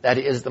demand that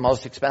is the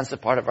most expensive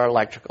part of our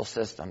electrical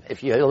system.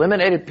 If you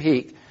eliminated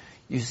peak,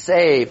 you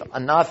save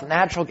enough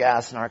natural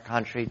gas in our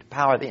country to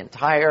power the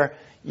entire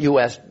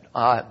U.S.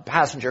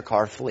 Passenger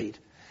car fleet.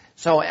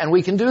 So, and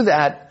we can do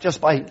that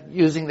just by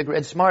using the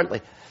grid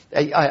smartly.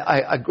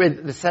 A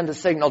grid to send a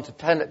signal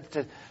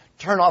to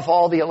turn off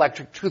all the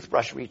electric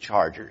toothbrush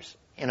rechargers,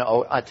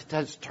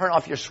 to turn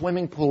off your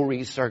swimming pool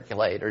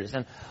recirculators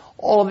and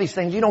all of these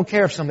things. You don't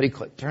care if somebody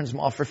turns them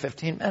off for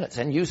 15 minutes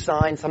and you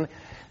sign something.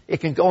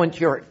 It can go into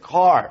your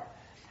car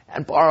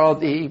and borrow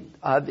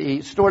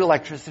the stored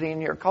electricity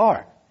in your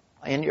car,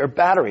 in your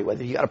battery,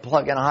 whether you got a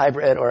plug-in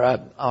hybrid or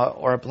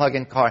a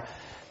plug-in car.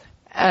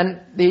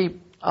 And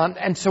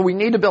so we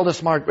need to build a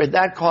smart grid.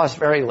 That costs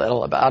very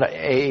little.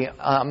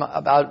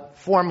 About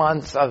 4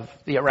 months of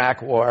the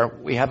Iraq War,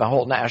 we have a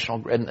whole national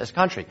grid in this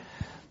country.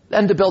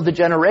 Then to build the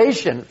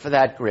generation for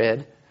that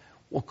grid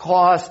will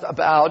cost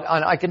about,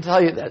 and I can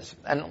tell you this,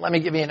 and let me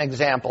give you an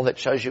example that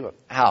shows you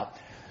how.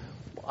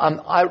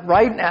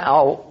 Right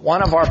now,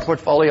 one of our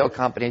portfolio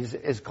companies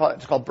it's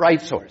called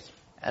BrightSource.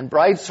 And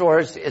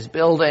BrightSource is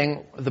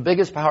building the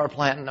biggest power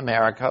plant in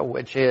America,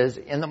 which is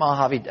in the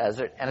Mojave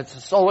Desert, and it's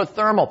a solar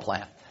thermal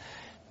plant.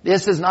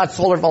 This is not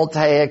solar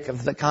voltaic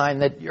of the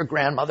kind that your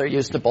grandmother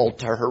used to bolt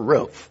to her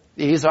roof.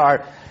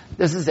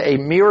 This is a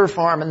mirror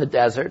farm in the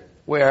desert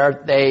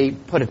where they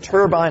put a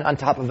turbine on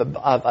top of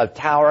a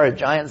tower, a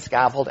giant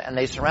scaffold, and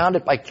they surround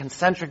it by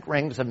concentric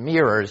rings of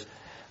mirrors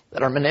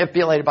that are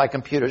manipulated by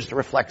computers to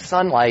reflect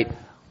sunlight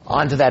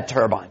onto that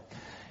turbine.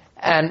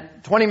 And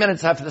 20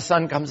 minutes after the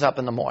sun comes up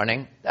in the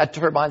morning, that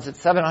turbine's at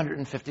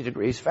 750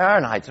 degrees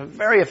Fahrenheit. So a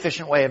very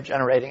efficient way of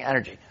generating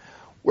energy.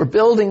 We're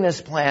building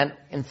this plant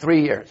in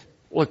 3 years.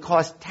 Well,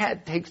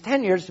 it takes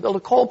 10 years to build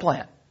a coal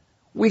plant.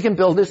 We can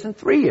build this in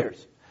 3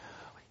 years.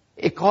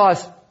 It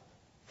costs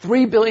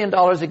 $3 billion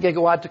a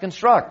gigawatt to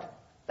construct.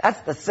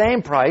 That's the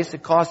same price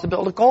it costs to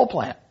build a coal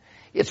plant.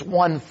 It's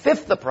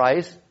 1/5 the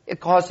price it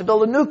costs to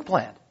build a nuke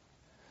plant.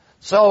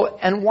 So,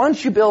 and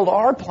once you build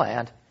our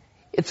plant,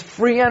 it's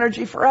free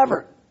energy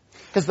forever.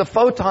 Because the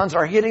photons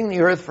are hitting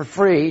the Earth for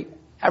free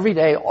every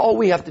day. All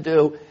we have to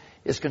do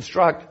is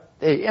construct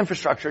the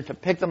infrastructure to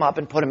pick them up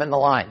and put them in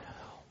the line.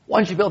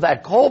 Once you build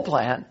that coal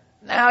plant,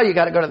 now you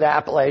got to go to the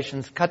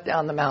Appalachians, cut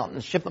down the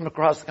mountains, ship them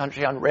across the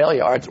country on rail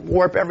yards,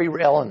 warp every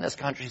rail in this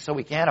country so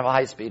we can't have a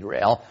high-speed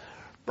rail,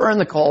 burn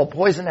the coal,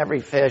 poison every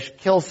fish,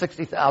 kill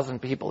 60,000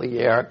 people a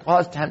year,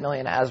 cause 10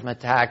 million asthma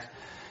attacks,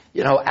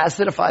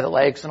 acidify the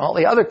lakes and all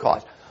the other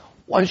costs.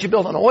 Once you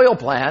build an oil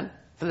plant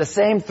for the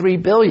same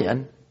 $3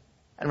 billion,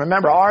 and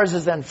remember ours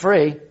is then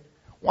free,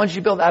 once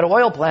you build that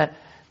oil plant,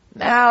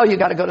 now you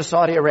got to go to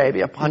Saudi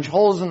Arabia, punch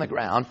holes in the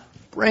ground,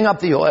 bring up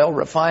the oil,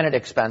 refine it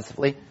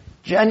expensively,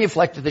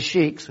 genuflect to the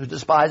sheiks who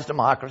despise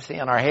democracy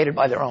and are hated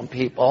by their own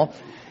people,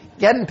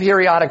 get in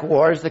periodic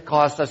wars that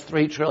cost us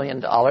 $3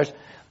 trillion,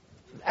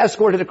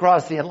 escorted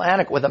across the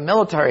Atlantic with a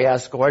military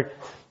escort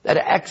that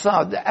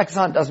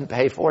Exxon doesn't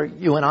pay for,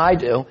 you and I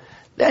do.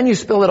 Then you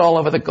spill it all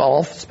over the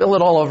Gulf, spill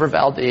it all over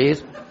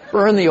Valdez,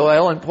 burn the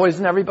oil, and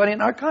poison everybody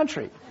in our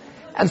country.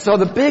 And so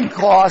the big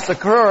costs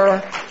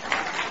occur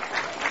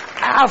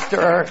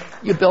after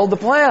you build the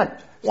plant.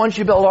 Once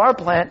you build our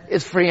plant,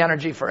 it's free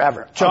energy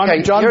forever. John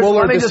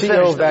Bullard, the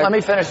CEO of that. Let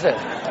me finish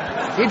this.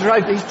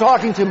 He's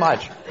talking too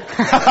much.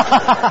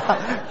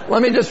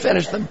 Let me just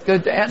finish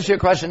to answer your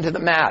question to the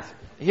math.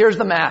 Here's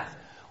the math.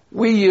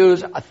 We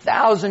use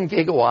 1,000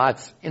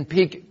 gigawatts in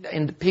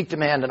peak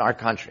demand in our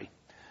country.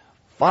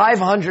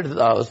 500 of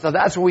those, so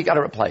that's what we got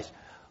to replace.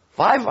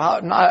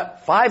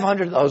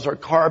 500 of those are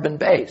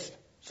carbon-based.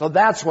 So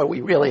that's what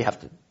we really have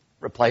to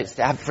replace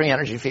to have free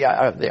energy.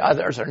 The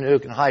others are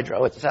nuke and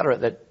hydro, et cetera,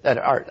 that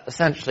are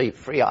essentially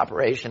free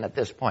operation at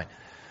this point.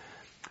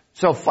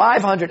 So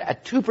 500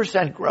 at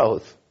 2%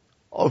 growth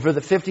over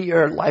the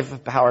 50-year life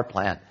of power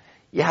plant,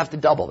 you have to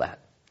double that.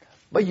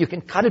 But you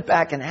can cut it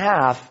back in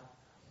half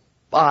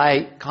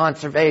by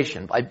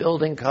conservation, by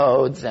building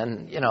codes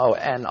and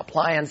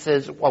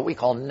appliances, what we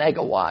call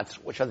negawatts,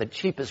 which are the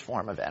cheapest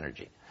form of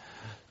energy.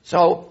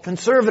 So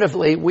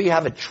conservatively, we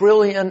have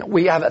 1,000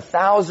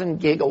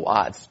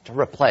 gigawatts to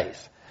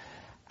replace.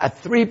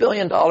 At $3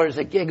 billion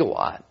a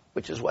gigawatt,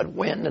 which is what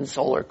wind and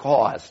solar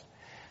cost,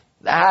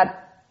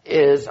 that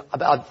is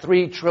about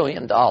 $3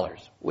 trillion,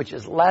 which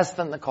is less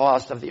than the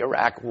cost of the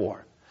Iraq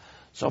War.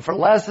 So for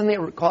less than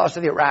the cost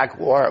of the Iraq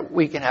War,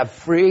 we can have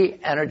free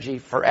energy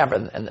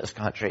forever in this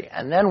country.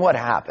 And then what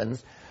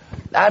happens?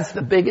 That's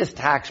the biggest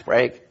tax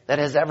break that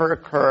has ever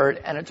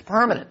occurred, and it's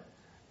permanent.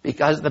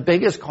 Because the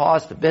biggest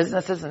cost to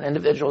businesses and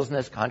individuals in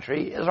this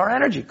country is our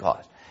energy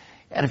cost.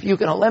 And if you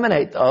can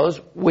eliminate those,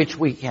 which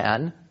we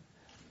can,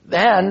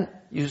 then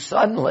you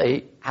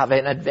suddenly have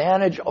an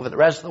advantage over the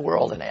rest of the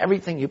world in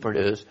everything you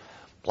produce,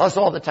 plus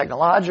all the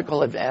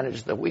technological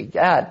advantage that we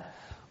get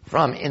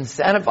from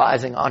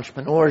incentivizing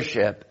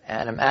entrepreneurship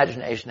and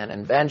imagination and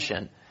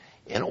invention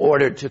in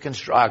order to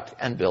construct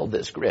and build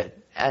this grid.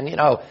 And,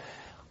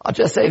 I'll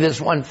just say this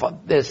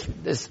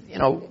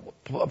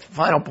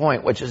final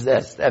point, which is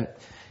this, that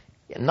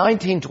in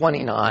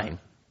 1929,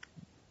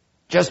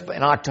 just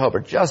in October,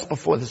 just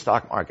before the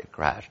stock market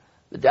crash,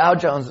 the Dow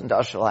Jones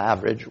Industrial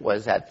Average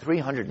was at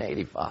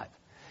 385.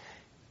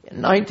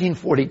 In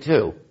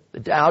 1942, the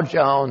Dow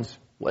Jones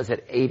was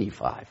at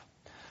 85.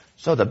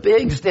 So the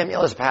big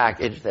stimulus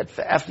package that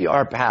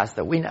FDR passed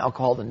that we now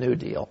call the New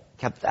Deal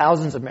kept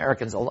millions of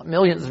Americans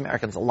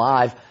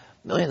alive,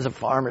 millions of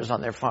farmers on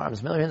their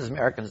farms, millions of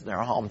Americans in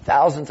their home,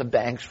 thousands of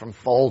banks from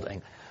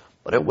folding.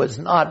 But it was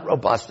not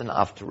robust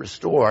enough to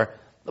restore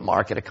the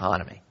market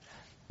economy.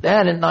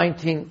 Then in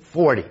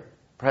 1940,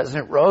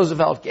 President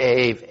Roosevelt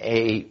gave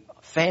a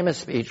famous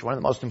speech, one of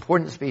the most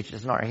important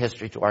speeches in our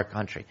history to our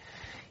country.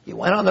 He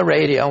went on the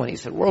radio and he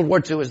said, World War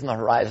II is on the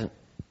horizon.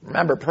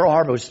 Remember, Pearl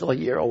Harbor was still a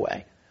year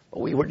away. But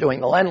we were doing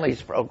the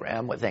Lend-Lease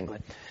program with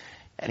England.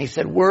 And he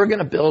said, we're going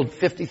to build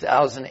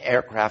 50,000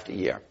 aircraft a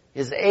year.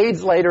 His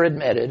aides later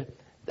admitted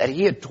that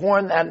he had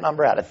torn that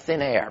number out of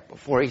thin air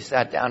before he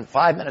sat down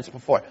 5 minutes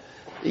before.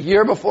 The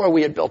year before,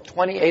 we had built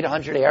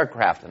 2,800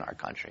 aircraft in our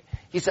country.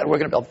 He said, we're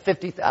going to build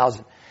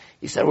 50,000.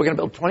 He said, we're going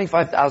to build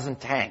 25,000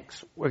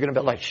 tanks. We're going to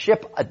build a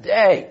ship a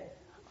day,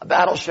 a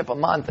battleship a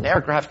month, an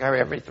aircraft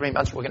carrier every 3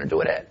 months. We're going to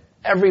do it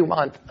every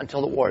month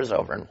until the war is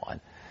over and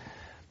won.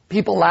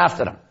 People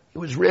laughed at him. He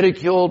was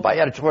ridiculed by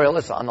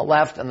editorialists on the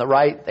left and the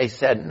right. They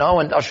said no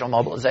industrial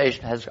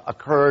mobilization has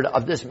occurred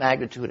of this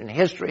magnitude in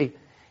history.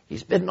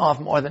 He's bitten off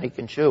more than he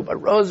can chew. But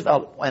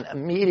Roosevelt went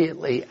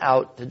immediately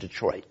out to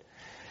Detroit.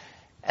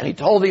 And he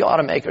told the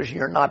automakers,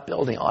 you're not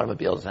building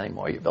automobiles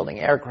anymore. You're building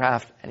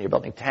aircraft, and you're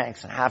building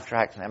tanks and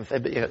half-tracks and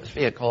amphibious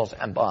vehicles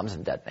and bombs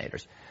and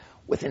detonators.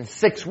 Within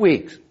 6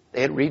 weeks,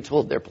 they had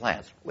retooled their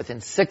plants.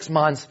 Within 6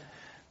 months,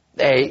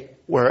 they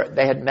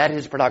had met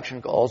his production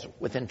goals.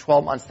 Within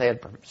 12 months, they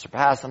had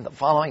surpassed them. The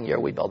following year,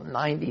 we built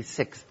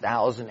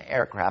 96,000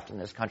 aircraft in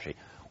this country.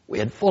 We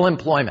had full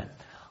employment.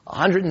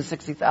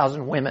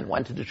 160,000 women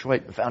went to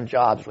Detroit and found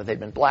jobs where they'd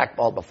been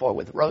blackballed before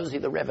with Rosie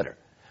the Riveter.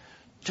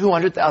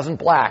 200,000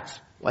 blacks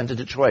went to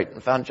Detroit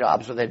and found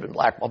jobs where they'd been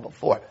blackballed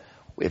before.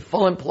 We had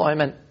full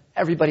employment.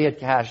 Everybody had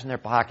cash in their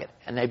pocket,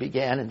 and they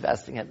began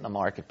investing it in the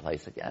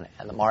marketplace again.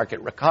 And the market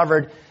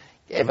recovered,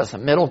 gave us a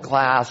middle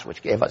class,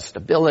 which gave us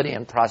stability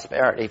and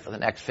prosperity for the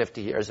next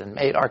 50 years and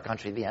made our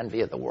country the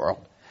envy of the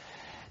world.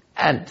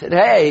 And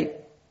today,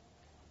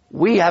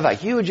 we have a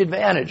huge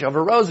advantage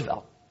over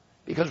Roosevelt,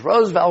 because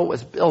Roosevelt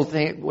was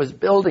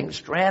building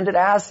stranded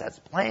assets,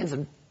 planes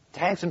and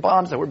tanks and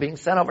bombs that were being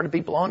sent over to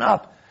be blown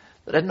up,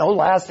 that had no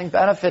lasting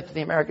benefit to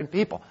the American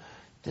people.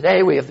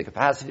 Today, we have the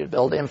capacity to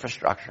build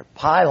infrastructure,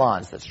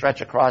 pylons that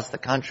stretch across the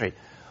country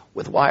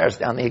with wires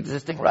down the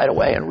existing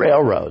right-of-way and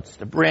railroads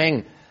to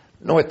bring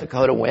North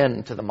Dakota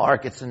wind to the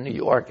markets in New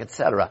York,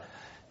 etc.,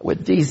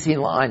 with DC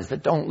lines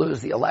that don't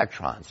lose the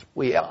electrons.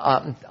 We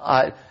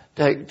to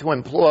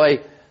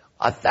employ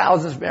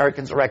thousands of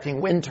Americans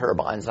erecting wind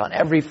turbines on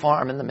every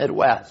farm in the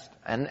Midwest,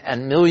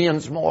 and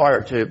millions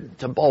more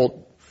to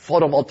bolt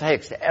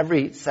photovoltaics to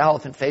every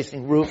south and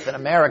facing roof in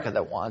America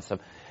that wants them,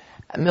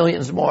 and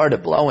millions more to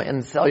blow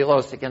in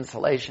cellulosic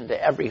insulation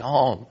to every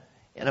home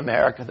in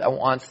America that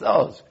wants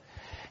those.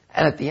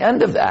 And at the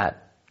end of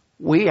that,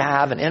 we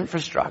have an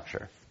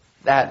infrastructure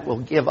that will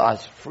give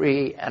us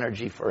free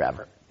energy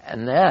forever.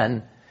 And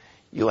then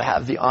you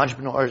have the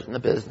entrepreneurs and the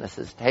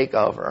businesses take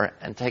over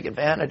and take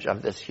advantage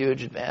of this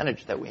huge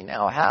advantage that we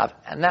now have.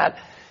 And that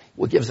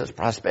will gives us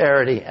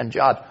prosperity and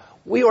jobs.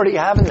 We already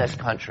have in this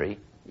country,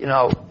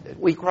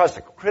 we crossed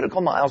a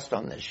critical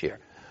milestone this year.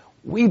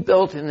 We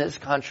built in this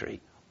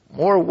country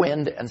more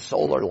wind and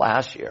solar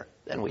last year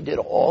than we did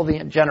all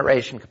the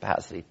generation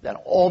capacity, than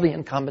all the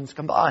incumbents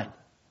combined.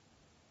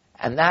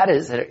 And that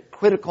is a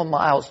critical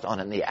milestone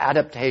in the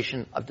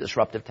adaptation of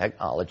disruptive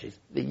technologies.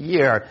 The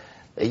year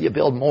that you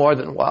build more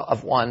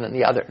of one than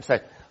the other. It's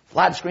like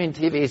flat screen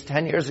TVs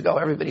 10 years ago,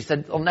 everybody said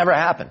it'll never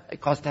happen.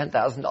 It cost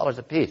 $10,000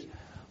 a piece.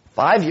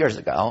 5 years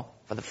ago,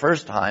 for the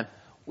first time,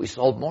 we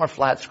sold more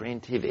flat screen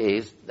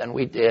TVs than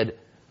we did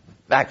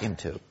vacuum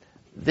tube.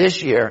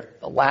 This year,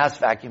 the last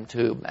vacuum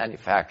tube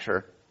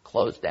manufacturer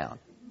closed down,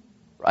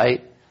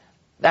 right?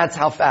 That's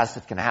how fast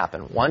it can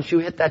happen. Once you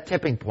hit that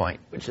tipping point,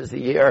 which is the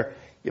year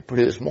you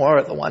produce more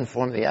of the one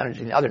form of the energy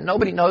than the other,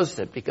 nobody notices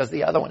it because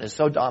the other one is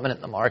so dominant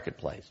in the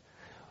marketplace.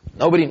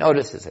 Nobody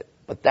notices it.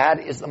 But that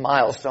is the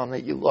milestone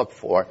that you look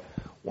for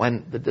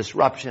when the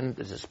disruption,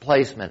 the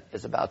displacement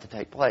is about to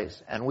take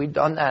place. And we've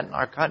done that in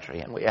our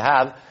country. And we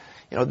have,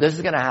 this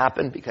is going to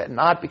happen because,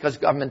 not because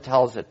government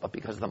tells it, but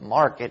because the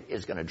market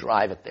is going to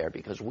drive it there.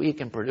 Because we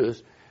can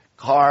produce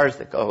cars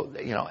that go,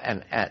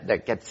 and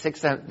that get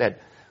 6 cents,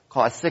 that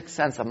cost 6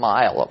 cents a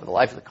mile over the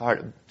life of the car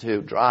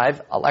to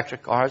drive,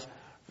 electric cars,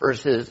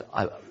 versus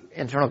an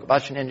internal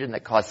combustion engine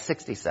that costs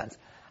 60 cents.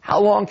 How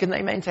long can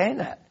they maintain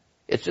that?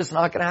 It's just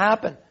not going to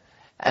happen.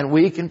 And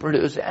we can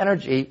produce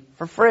energy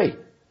for free.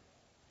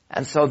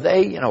 And so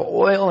they,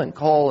 oil and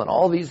coal and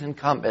all these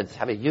incumbents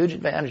have a huge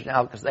advantage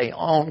now because they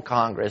own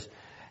Congress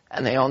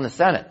and they own the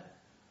Senate.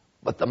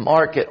 But the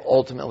market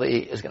ultimately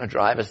is going to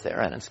drive us there,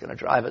 and it's going to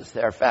drive us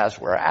there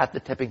fast. We're at the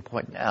tipping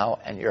point now,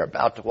 and you're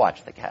about to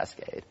watch the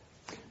cascade.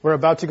 We're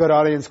about to go to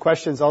audience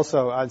questions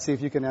also and see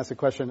if you can ask a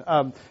question.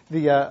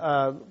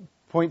 The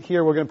point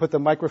here, we're going to put the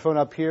microphone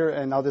up here,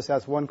 and I'll just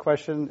ask one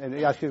question and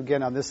ask you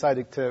again on this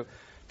side to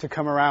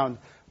come around.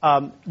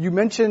 You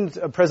mentioned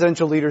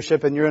presidential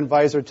leadership and your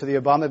advisor to the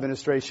Obama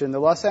administration. The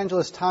Los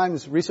Angeles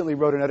Times recently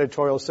wrote an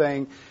editorial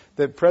saying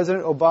that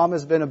President Obama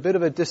has been a bit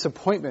of a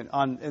disappointment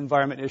on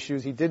environment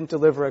issues. He didn't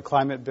deliver a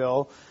climate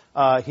bill.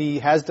 He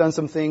has done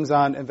some things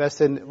on invest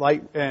in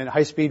light and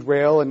high-speed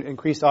rail and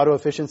increased auto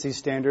efficiency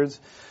standards.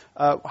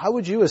 How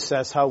would you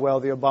assess how well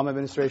the Obama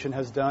administration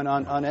has done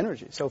on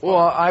energy so far?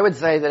 Well, I would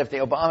say that if the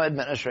Obama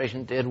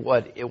administration did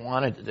what it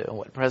wanted to do,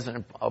 what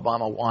President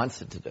Obama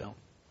wants it to do,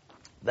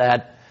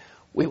 that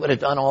we would have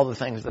done all the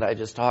things that I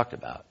just talked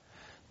about.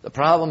 The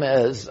problem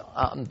is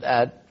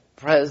that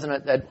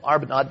our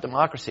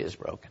democracy is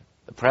broken.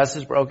 The press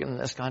is broken in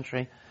this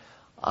country.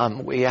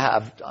 We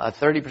have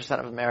 30%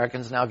 of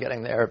Americans now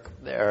getting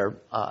their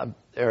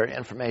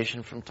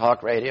information from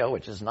talk radio,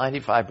 which is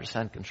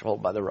 95%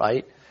 controlled by the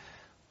right.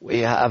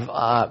 We have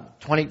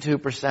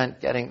 22%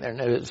 getting their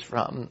news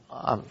from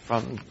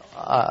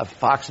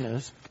Fox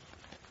News.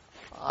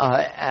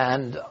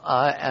 And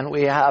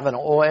we have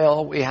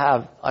we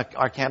have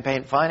our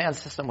campaign finance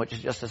system, which is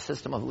just a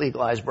system of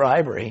legalized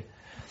bribery,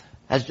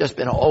 has just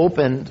been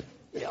opened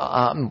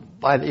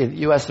by the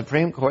U.S.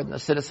 Supreme Court in the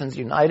Citizens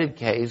United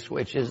case,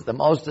 which is the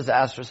most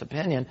disastrous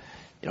opinion,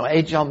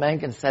 H.L.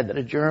 Mencken said that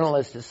a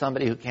journalist is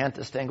somebody who can't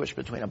distinguish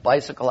between a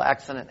bicycle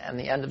accident and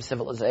the end of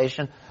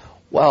civilization.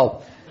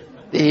 Well,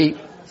 the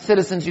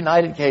Citizens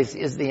United case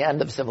is the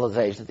end of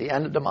civilization, the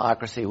end of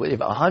democracy. We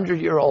have a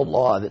 100-year-old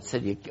law that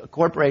said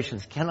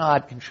corporations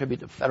cannot contribute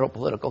to federal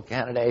political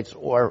candidates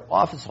or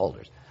office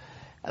holders.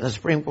 And the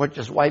Supreme Court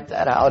just wiped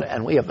that out,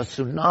 and we have a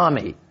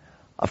tsunami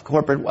of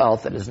corporate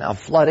wealth that is now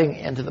flooding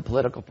into the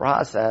political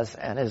process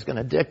and is going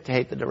to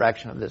dictate the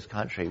direction of this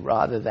country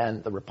rather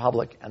than the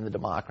republic and the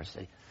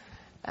democracy.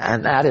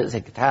 And that is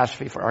a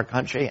catastrophe for our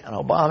country, and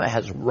Obama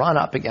has run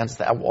up against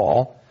that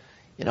wall.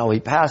 He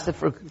passed it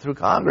through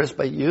Congress,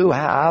 but you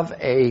have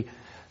a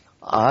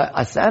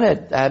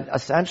Senate that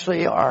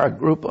essentially are a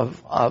group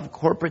of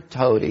corporate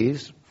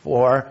toadies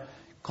for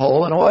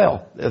coal and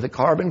oil. They're the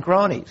carbon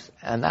cronies.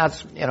 And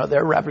that's,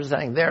 they're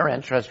representing their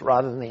interest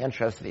rather than the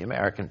interest of the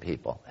American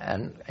people.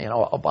 And,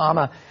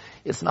 Obama,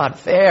 it's not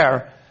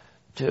fair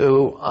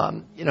to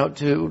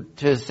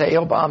say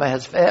Obama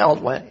has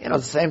failed when,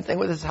 the same thing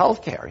with his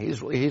health care.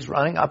 He's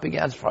running up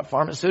against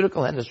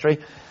pharmaceutical industry,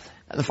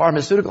 and the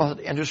pharmaceutical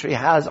industry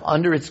has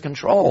under its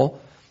control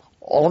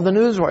all of the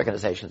news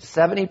organizations.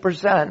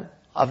 70%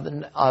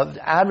 of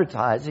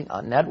advertising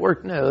on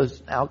network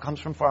news now comes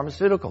from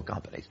pharmaceutical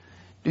companies.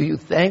 Do you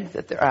think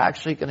that they're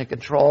actually going to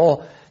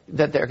control,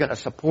 that they're going to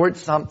support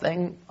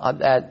something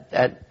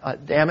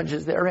that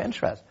damages their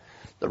interest?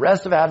 The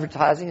rest of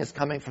advertising is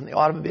coming from the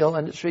automobile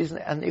industries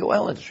and the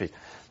oil industries.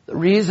 The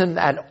reason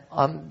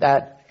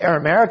that Air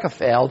America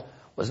failed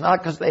was not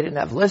because they didn't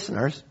have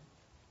listeners.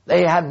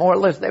 They had more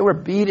listeners. They were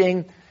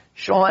beating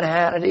Sean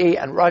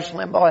Hannity and Rush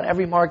Limbaugh in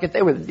every market.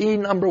 They were the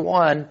number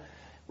one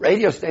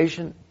radio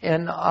station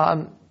in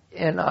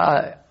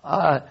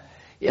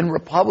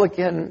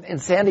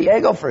San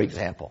Diego, for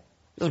example.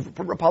 It was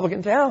a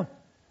Republican town.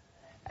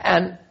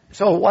 And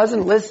so it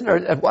wasn't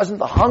listeners, it wasn't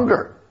the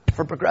hunger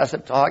for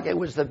progressive talk, it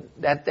was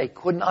that they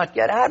could not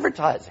get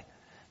advertising.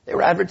 They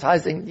were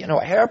advertising,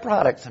 hair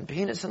products and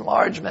penis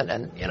enlargement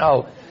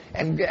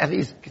and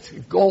these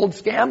gold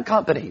scam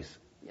companies,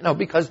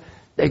 because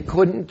they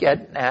couldn't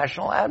get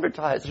national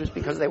advertisers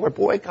because they were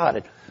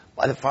boycotted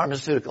by the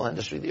pharmaceutical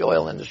industry, the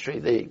oil industry,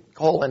 the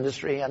coal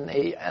industry, and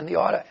the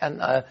auto,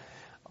 and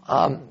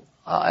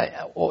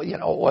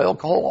oil,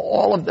 coal,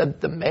 all of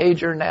the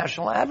major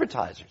national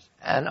advertisers.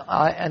 And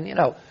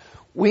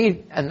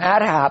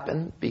that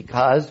happened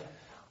because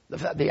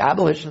the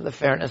abolition of the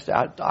Fairness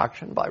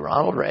Doctrine by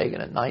Ronald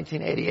Reagan in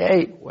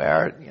 1988,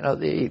 where,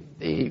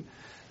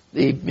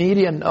 the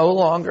media no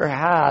longer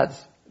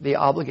has the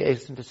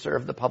obligation to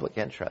serve the public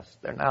interest.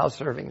 They're now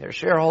serving their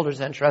shareholders'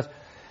 interest,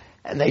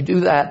 and they do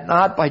that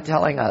not by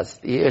telling us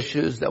the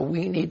issues that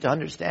we need to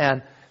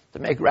understand to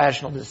make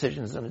rational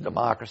decisions in a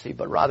democracy,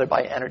 but rather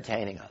by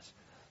entertaining us.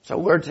 So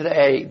we're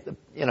today,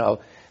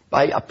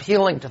 by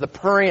appealing to the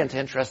prurient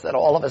interest that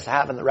all of us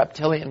have in the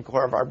reptilian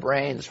core of our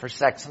brains for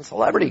sex and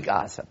celebrity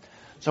gossip.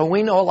 So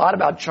we know a lot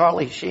about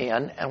Charlie Sheen,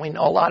 and we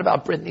know a lot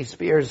about Britney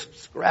Spears'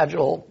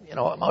 gradual,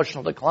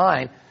 emotional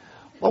decline,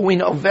 but we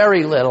know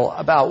very little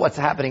about what's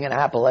happening in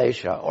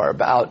Appalachia or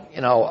about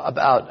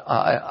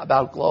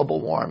global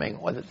warming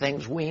or the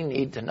things we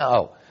need to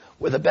know.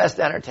 We're the best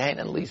entertained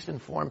and least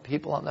informed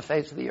people on the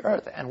face of the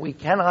earth, and we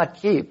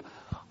cannot keep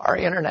our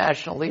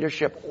international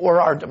leadership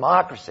or our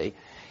democracy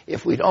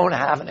if we don't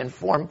have an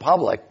informed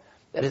public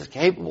that is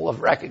capable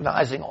of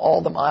recognizing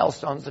all the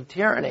milestones of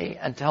tyranny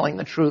and telling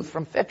the truth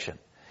from fiction.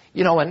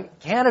 In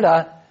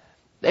Canada,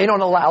 they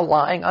don't allow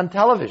lying on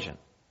television.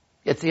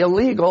 It's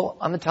illegal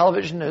on the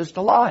television news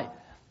to lie.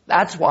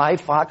 That's why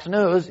Fox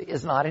News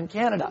is not in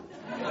Canada.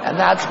 And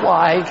that's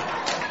why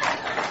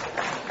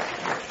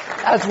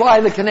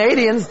the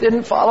Canadians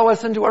didn't follow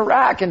us into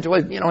Iraq, into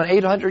an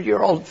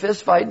 800-year-old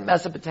fist fight in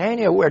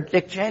Mesopotamia where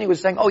Dick Cheney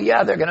was saying, oh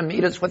yeah, they're going to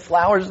meet us with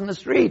flowers in the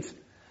streets.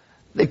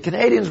 The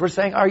Canadians were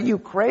saying, are you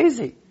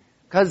crazy?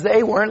 Because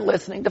they weren't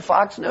listening to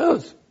Fox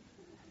News.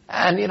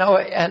 And,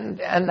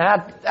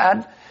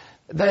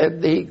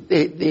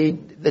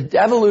 the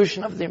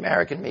devolution of the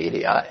American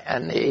media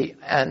and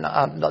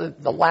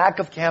the lack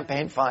of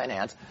campaign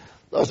finance,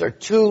 those are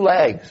two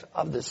legs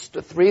of the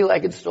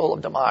three-legged stool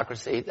of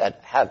democracy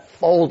that have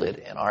folded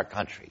in our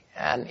country.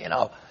 And,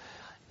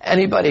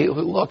 anybody who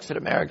looks at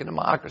American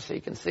democracy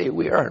can see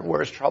we are in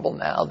worse trouble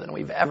now than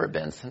we've ever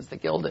been since the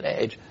Gilded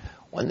Age,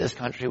 when this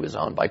country was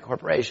owned by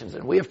corporations.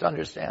 And we have to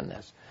understand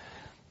this,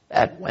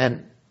 that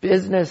when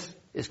business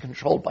is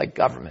controlled by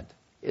government,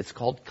 it's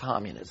called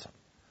communism.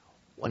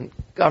 When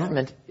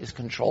government is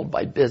controlled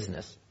by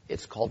business,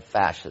 it's called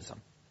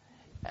fascism.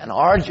 And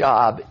our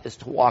job is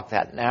to walk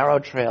that narrow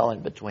trail in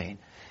between.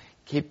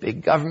 Keep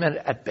big government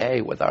at bay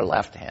with our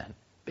left hand,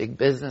 big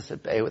business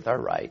at bay with our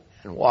right,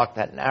 and walk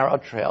that narrow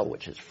trail,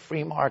 which is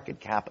free market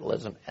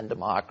capitalism and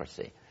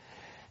democracy.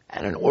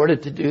 And in order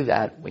to do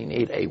that, we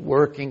need a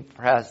working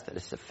press that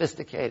is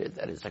sophisticated,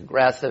 that is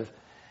aggressive,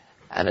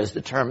 and is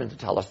determined to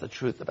tell us the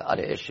truth about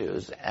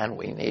issues. And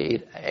we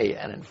need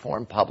an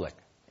informed public.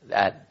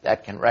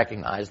 that can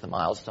recognize the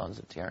milestones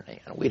of tyranny.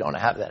 And we don't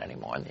have that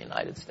anymore in the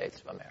United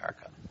States of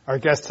America. Our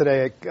guest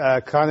today,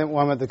 at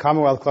the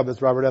Commonwealth Club,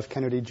 is Robert F.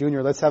 Kennedy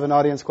Jr. Let's have an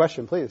audience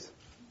question, please.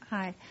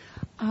 Hi.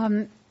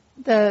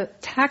 The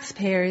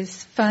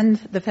taxpayers fund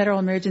the Federal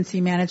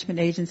Emergency Management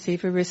Agency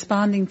for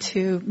responding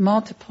to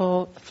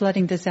multiple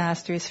flooding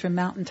disasters from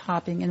mountain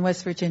topping in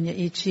West Virginia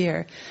each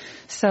year.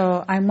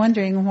 So I'm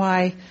wondering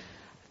why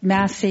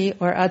Massey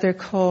or other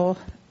coal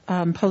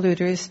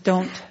polluters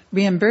don't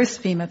reimburse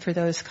FEMA for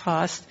those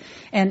costs.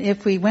 And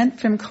if we went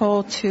from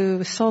coal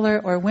to solar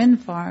or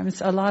wind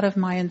farms, a lot of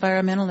my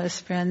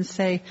environmentalist friends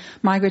say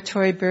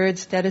migratory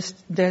birds,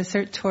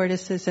 desert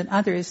tortoises, and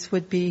others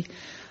would be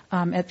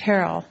at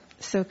peril.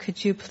 So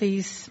could you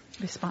please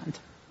respond?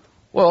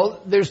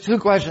 Well, there's two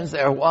questions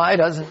there. Why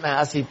doesn't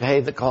Massey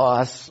pay the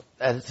costs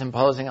that it's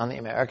imposing on the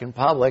American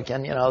public?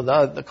 And,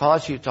 the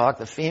costs you talk,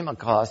 the FEMA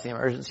cost, the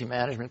emergency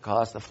management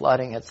cost, the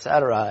flooding, et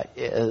cetera,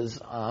 is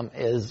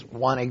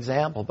one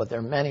example. But there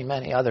are many,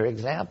 many other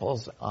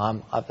examples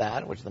of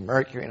that, which is the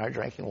mercury in our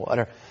drinking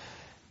water,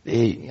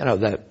 the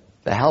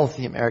health of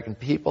the American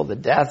people, the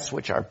deaths,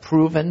 which are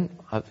proven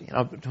of,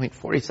 between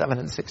 47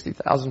 and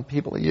 60,000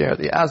 people a year,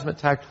 the asthma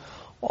attack.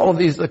 All of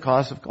these are the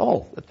costs of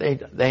coal that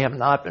they have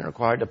not been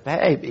required to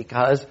pay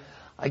because,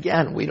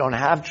 again, we don't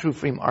have true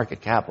free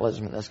market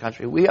capitalism in this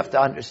country. We have to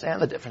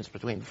understand the difference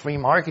between free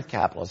market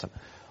capitalism,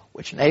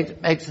 which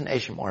makes a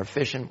nation more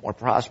efficient, more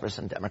prosperous,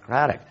 and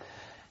democratic,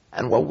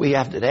 and what we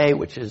have today,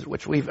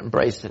 which we've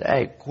embraced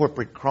today,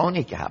 corporate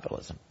crony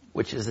capitalism,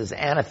 which is as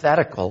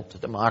antithetical to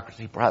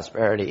democracy,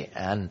 prosperity,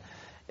 and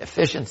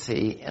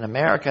efficiency in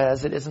America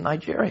as it is in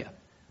Nigeria.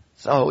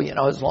 So,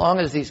 as long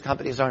as these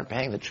companies aren't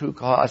paying the true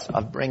cost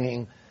of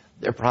bringing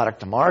their product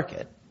to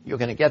market, you're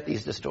going to get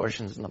these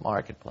distortions in the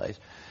marketplace.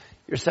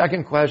 Your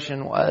second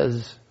question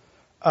was?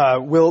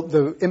 Will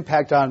the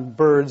impact on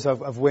birds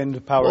of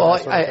wind power? Well,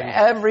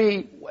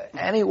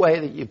 any way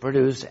that you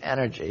produce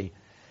energy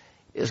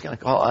is going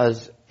to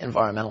cause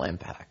environmental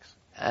impacts.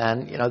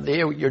 And,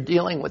 you're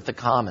dealing with the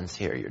commons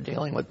here. You're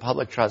dealing with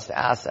public trust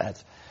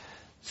assets.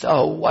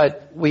 So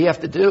what we have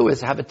to do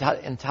is have an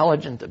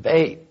intelligent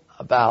debate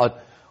about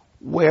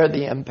where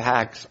the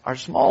impacts are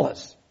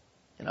smallest,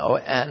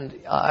 and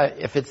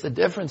if it's the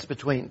difference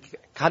between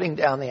cutting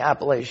down the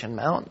Appalachian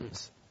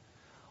Mountains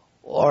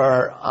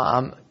or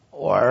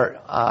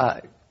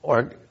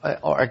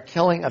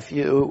killing a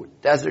few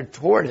desert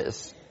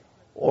tortoise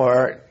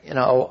or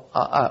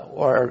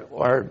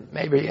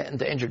maybe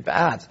endangered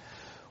bats,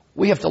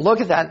 we have to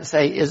look at that and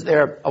say, is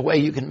there a way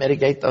you can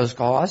mitigate those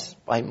costs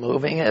by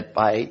moving it,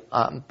 by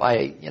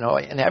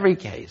in every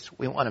case,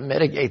 we want to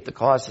mitigate the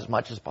cost as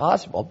much as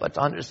possible, but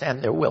to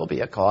understand there will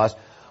be a cost.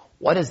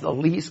 What is the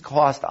least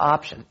cost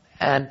option?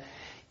 And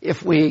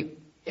if we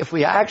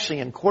actually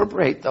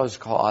incorporate those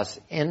costs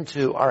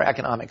into our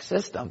economic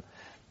system,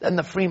 then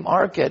the free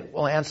market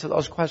will answer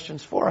those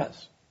questions for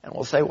us. And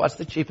we'll say, what's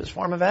the cheapest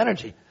form of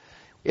energy?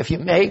 If you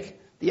make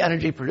the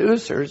energy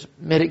producers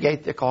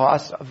mitigate the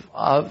cost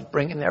of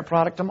bringing their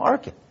product to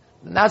market.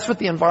 And that's what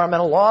the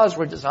environmental laws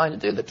were designed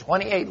to do. The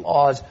 28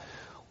 laws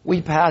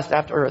we passed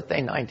after Earth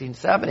Day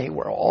 1970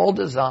 were all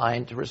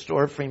designed to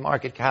restore free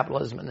market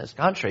capitalism in this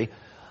country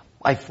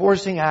by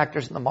forcing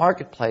actors in the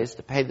marketplace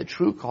to pay the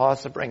true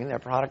costs of bringing their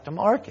product to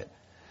market.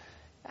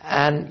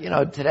 And,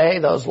 today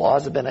those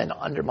laws have been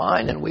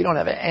undermined, and we don't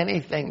have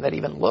anything that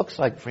even looks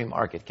like free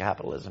market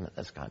capitalism in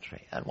this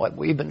country. And what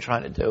we've been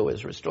trying to do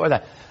is restore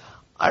that.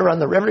 I run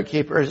the River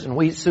Keepers, and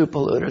we sue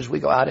polluters. We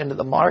go out into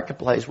the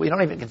marketplace. We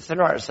don't even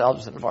consider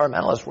ourselves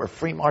environmentalists. We're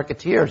free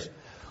marketeers.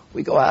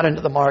 We go out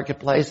into the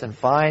marketplace and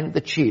find the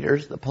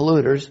cheaters, the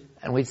polluters,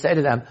 and we say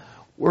to them,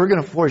 we're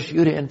going to force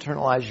you to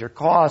internalize your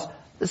costs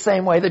the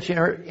same way that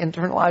you're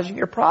internalizing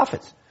your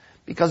profits.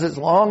 Because as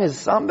long as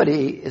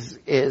somebody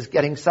is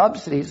getting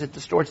subsidies, it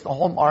distorts the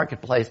whole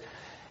marketplace.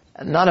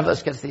 And none of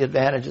us gets the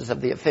advantages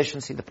of the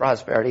efficiency, the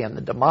prosperity, and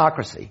the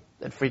democracy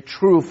that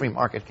true free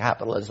market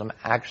capitalism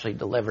actually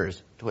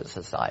delivers to a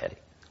society.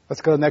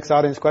 Let's go to the next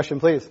audience question,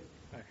 please.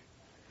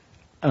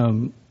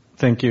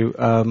 Thank you.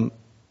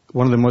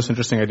 One of the most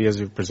interesting ideas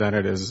you've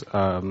presented is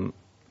the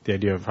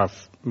idea of how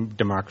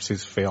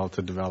democracies fail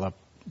to develop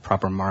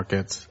proper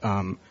markets.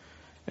 And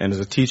as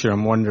a teacher,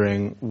 I'm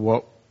wondering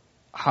what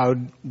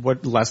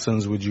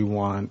lessons would you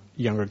want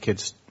younger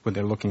kids, when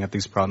they're looking at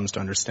these problems, to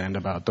understand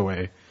about the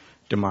way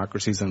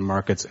democracies and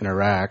markets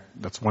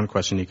interact? That's one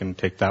question. You can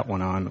take that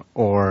one on.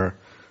 Or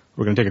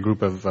we're going to take a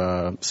group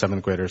of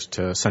seventh graders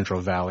to Central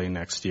Valley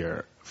next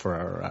year for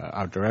our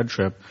outdoor ed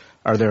trip.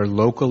 Are there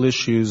local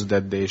issues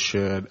that they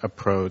should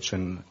approach,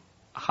 and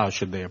how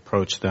should they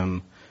approach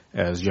them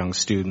as young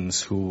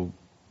students who,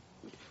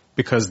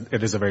 because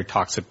it is a very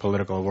toxic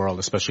political world,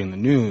 especially in the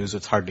news,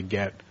 it's hard to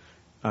get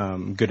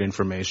good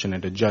information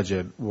and to judge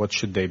it. What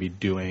should they be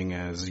doing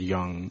as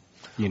young,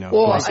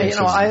 Well, I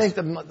think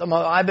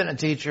I've been a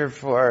teacher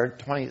for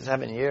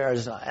 27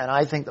 years, and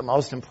I think the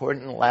most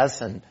important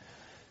lesson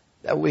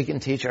that we can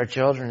teach our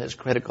children is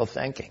critical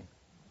thinking.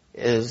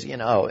 Is,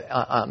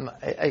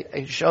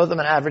 I show them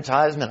an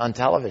advertisement on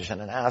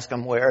television and ask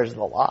them, where is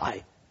the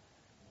lie?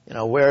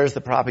 Where's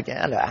the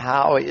propaganda?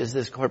 How is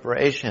this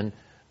corporation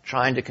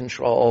trying to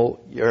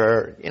control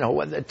your,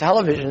 the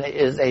television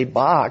is a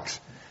box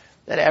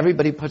that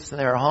everybody puts in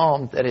their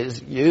home that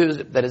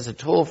is a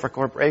tool for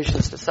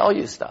corporations to sell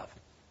you stuff.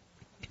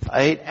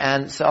 Right?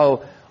 And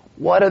so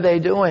what are they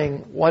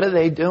doing?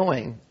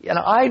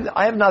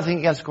 I have nothing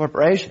against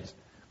corporations.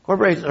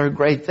 Corporations are a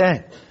great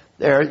thing.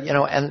 They're,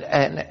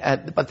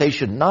 but they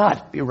should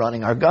not be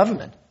running our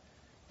government,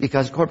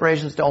 because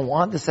corporations don't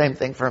want the same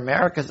thing for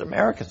America as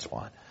Americans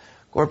want.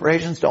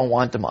 Corporations don't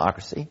want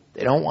democracy.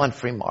 They don't want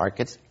free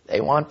markets.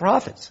 They want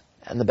profits.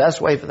 And the best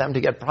way for them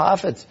to get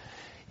profits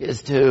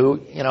is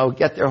to,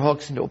 get their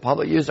hooks into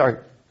use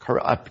our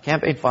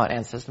campaign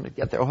finance system to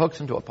get their hooks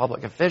into a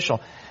public official,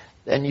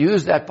 then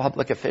use that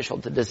public official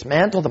to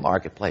dismantle the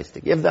marketplace, to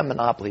give them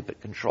monopoly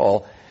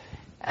control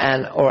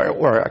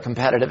or a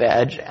competitive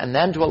edge, and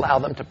then to allow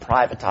them to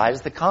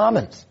privatize the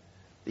commons,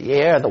 the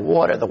air, the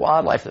water, the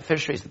wildlife, the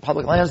fisheries, the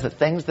public lands, the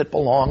things that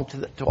belong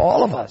to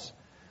all of us,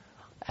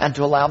 and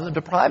to allow them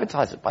to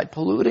privatize it by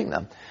polluting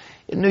them.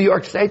 In New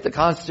York State, the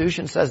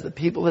Constitution says the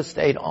people of the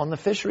state own the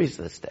fisheries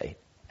of the state.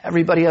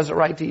 Everybody has a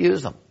right to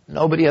use them.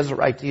 Nobody has a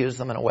right to use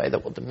them in a way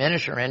that will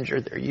diminish or injure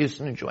their use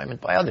and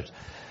enjoyment by others.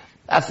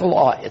 That's the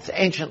law. It's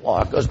ancient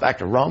law. It goes back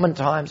to Roman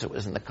times. It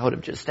was in the Code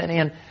of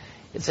Justinian.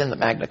 It's in the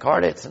Magna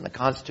Carta. It's in the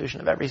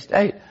Constitution of every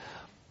state.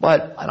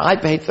 And I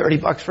pay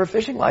 $30 for a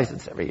fishing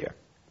license every year.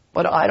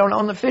 But I don't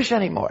own the fish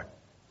anymore.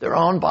 They're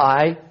owned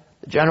by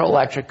the General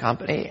Electric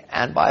Company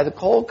and by the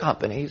coal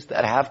companies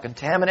that have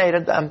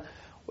contaminated them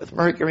with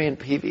mercury and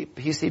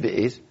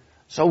PCBs,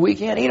 so we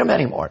can't eat them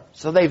anymore.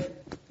 So they've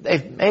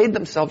made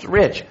themselves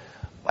rich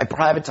by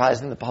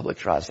privatizing the public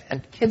trust.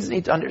 And kids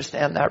need to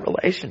understand that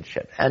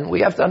relationship. And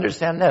we have to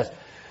understand this,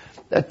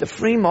 that the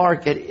free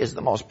market is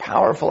the most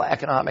powerful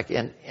economic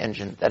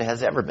engine that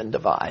has ever been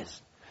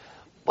devised.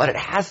 But it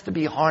has to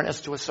be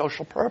harnessed to a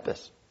social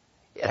purpose.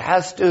 We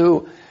have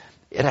to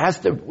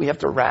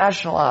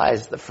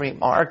rationalize the free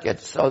market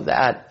so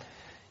that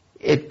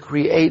it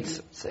creates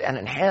and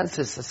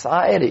enhances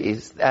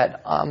societies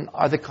that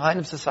are the kind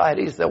of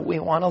societies that we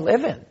want to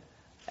live in,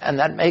 and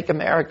that make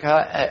America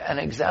an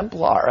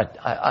exemplar,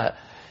 a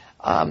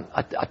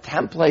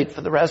template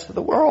for the rest of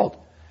the world.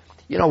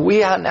 We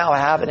now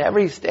have in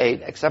every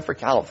state, except for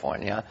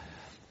California,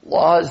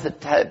 laws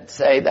that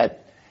say to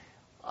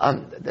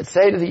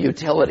the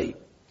utility,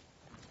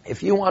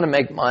 if you want to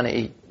make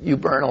money, you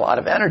burn a lot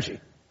of energy.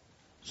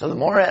 So the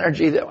more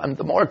energy,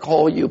 the more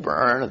coal you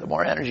burn, the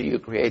more energy you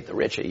create, the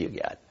richer you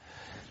get.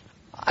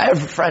 I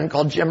have a friend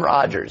called Jim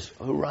Rogers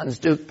who runs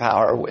Duke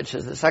Power, which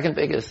is has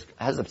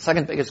the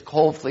second biggest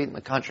coal fleet in the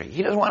country.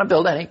 He doesn't want to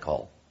build any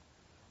coal,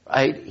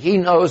 right? He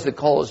knows that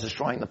coal is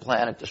destroying the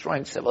planet,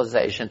 destroying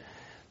civilization,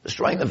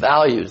 destroying the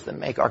values that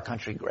make our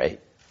country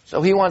great.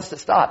 So he wants to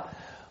stop.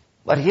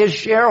 But his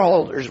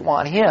shareholders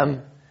want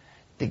him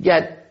to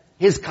get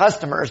his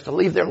customers to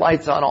leave their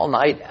lights on all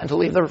night and to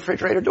leave the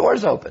refrigerator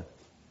doors open.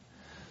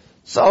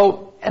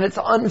 And it's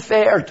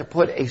unfair to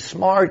put a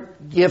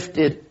smart,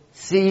 gifted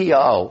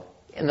CEO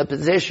in the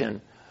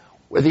position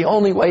where the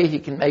only way he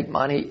can make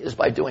money is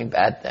by doing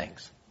bad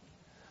things.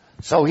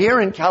 So here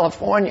in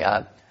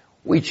California,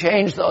 we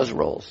changed those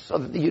rules so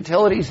that the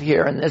utilities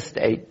here in this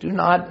state do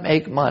not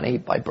make money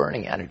by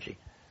burning energy.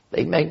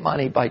 They make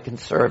money by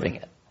conserving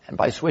it and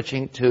by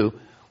switching to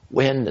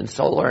wind and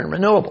solar and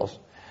renewables.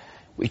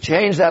 We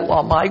changed that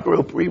law. My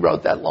group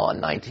rewrote that law in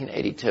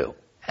 1982.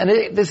 And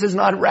this is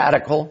not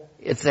radical.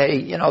 It's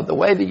the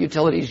way the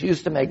utilities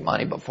used to make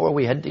money before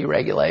we had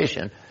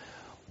deregulation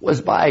was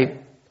by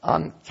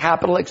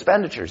capital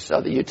expenditures.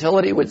 So the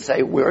utility would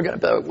say, we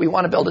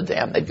want to build a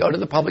dam. They'd go to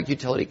the Public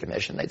Utility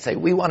Commission. They'd say,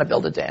 we want to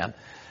build a dam.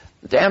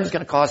 The dam is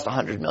going to cost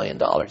 $100 million.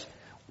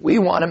 We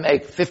want to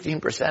make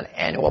 15%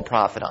 annual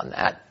profit on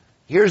that.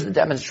 Here's the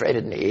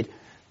demonstrated need.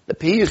 The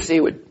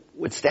PUC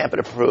would stamp it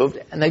approved,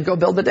 and they'd go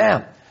build the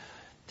dam.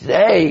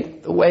 Today,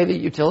 the way the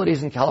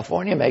utilities in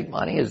California make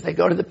money is they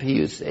go to the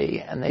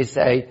PUC and they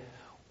say,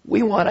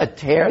 we want to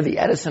tear the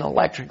Edison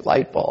electric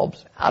light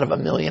bulbs out of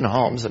 1 million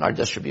homes in our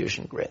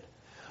distribution grid.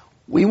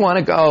 We want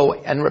to go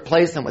and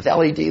replace them with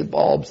LED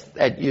bulbs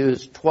that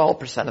use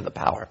 12% of the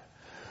power.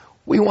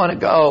 We want to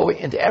go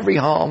into every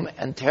home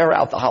and tear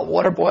out the hot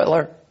water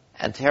boiler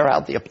and tear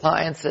out the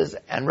appliances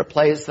and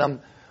replace them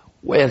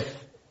with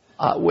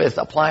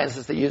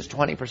appliances that use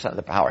 20% of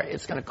the power.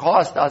 It's going to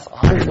cost us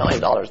 $100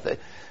 million.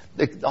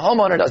 The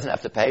homeowner doesn't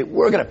have to pay.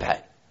 We're going to pay.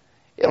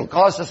 It'll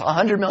cost us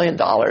 $100 million,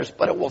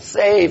 but it will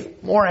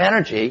save more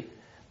energy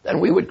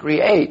than we would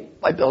create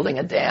by building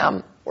a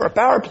dam or a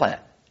power plant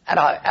at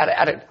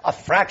a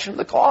fraction of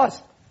the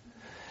cost.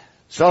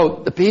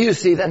 So the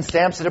PUC then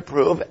stamps it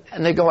approved,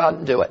 and they go out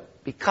and do it.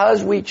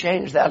 Because we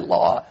changed that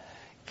law,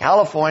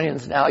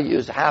 Californians now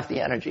use half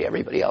the energy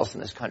everybody else in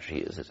this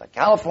country uses. A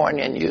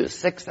Californian uses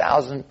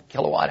 6,000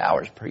 kilowatt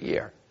hours per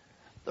year.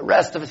 The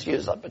rest of us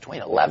use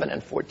between 11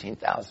 and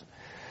 14,000.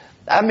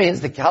 That means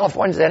that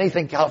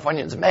anything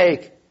Californians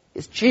make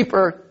is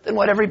cheaper than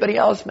what everybody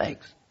else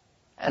makes.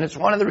 And it's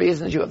one of the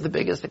reasons you have the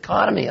biggest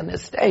economy in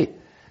this state.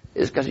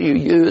 is because you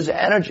use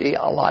energy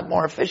a lot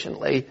more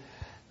efficiently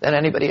than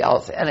anybody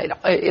else. And it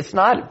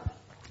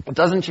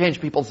doesn't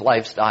change people's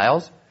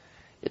lifestyles.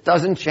 It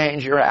doesn't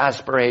change your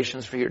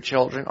aspirations for your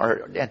children,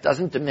 or it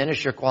doesn't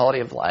diminish your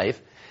quality of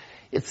life.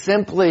 It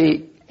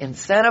simply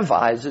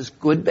incentivizes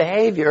good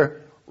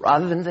behavior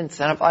rather than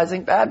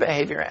incentivizing bad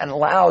behavior, and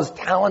allows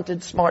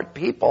talented, smart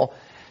people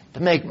to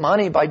make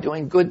money by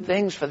doing good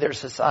things for their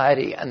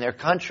society and their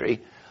country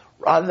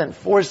rather than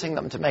forcing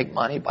them to make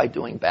money by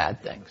doing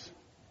bad things.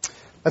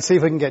 Let's see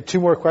if we can get 2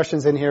 more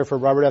questions in here for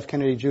Robert F.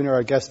 Kennedy Jr.,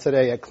 our guest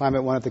today at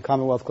Climate One at the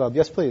Commonwealth Club.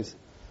 Yes, please.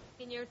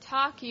 In your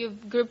talk,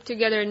 you've grouped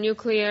together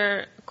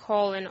nuclear,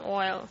 coal, and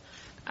oil.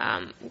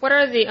 What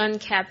are the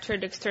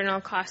uncaptured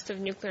external costs of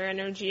nuclear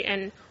energy,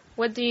 and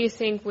what do you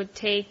think would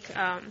take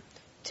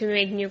to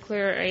make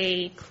nuclear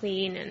a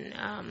clean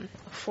and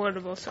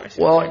affordable source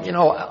of energy?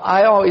 Well,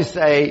 I always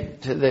say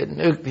to the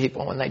nuke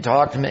people when they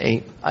talk to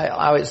me, I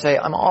always say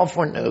I'm all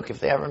for nuke if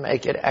they ever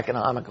make it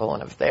economical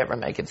and if they ever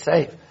make it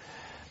safe.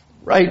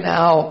 Right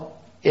now,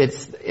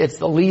 it's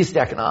the least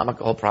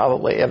economical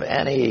probably of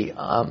any.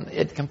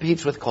 It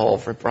competes with coal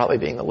for probably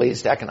being the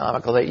least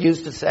economical. They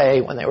used to say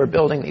when they were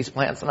building these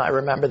plants, and I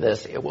remember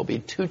this, it will be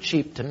too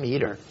cheap to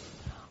meter.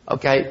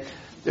 Okay?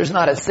 There's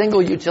not a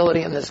single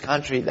utility in this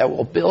country that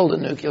will build a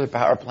nuclear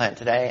power plant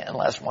today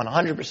unless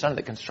 100% of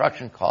the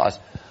construction costs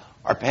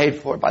are paid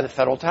for by the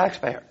federal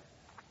taxpayer.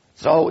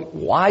 So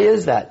why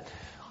is that?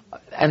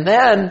 And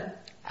then,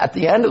 at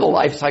the end of the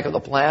life cycle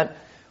of the plant,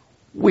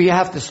 we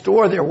have to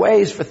store their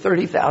waste for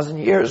 30,000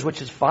 years,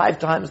 which is 5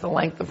 times the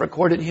length of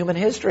recorded human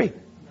history.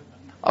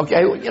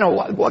 Okay,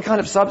 what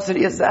kind of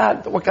subsidy is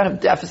that? What kind of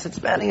deficit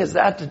spending is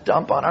that to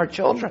dump on our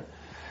children?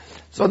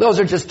 So those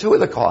are just 2 of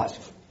the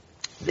costs.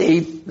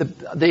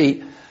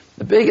 The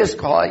biggest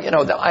cost,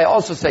 I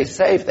also say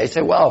safe. They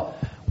say, well,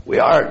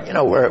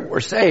 we're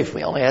safe.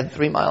 We only had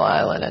 3 Mile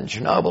Island and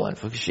Chernobyl and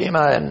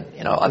Fukushima,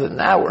 and, other than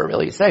that, we're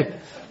really safe.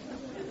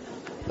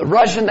 The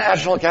Russian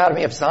National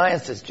Academy of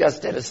Sciences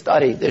just did a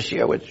study this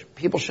year, which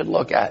people should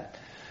look at.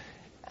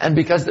 And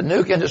because the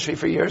nuke industry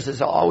for years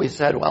has always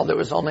said, well, there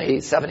was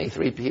only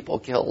 73 people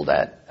killed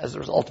as a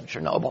result of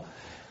Chernobyl.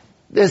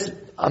 This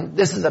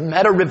is a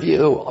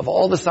meta-review of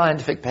all the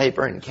scientific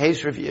paper and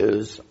case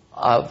reviews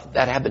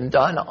that have been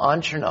done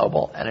on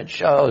Chernobyl, and it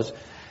shows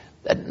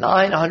that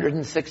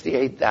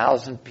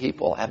 968,000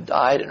 people have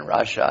died in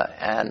Russia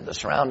and the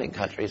surrounding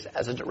countries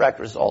as a direct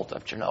result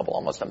of Chernobyl.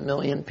 Almost 1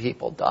 million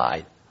people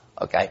died.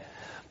 Okay?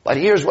 But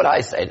here's what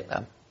I say to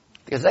them.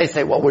 Because they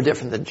say, well, we're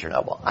different than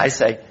Chernobyl. I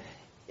say,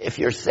 if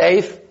you're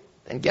safe,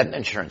 then get an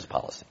insurance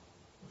policy.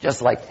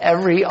 Just like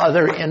every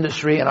other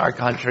industry in our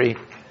country,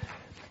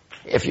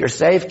 if you're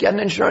safe, get an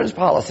insurance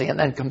policy and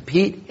then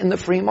compete in the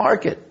free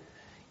market.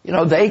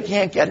 They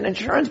can't get an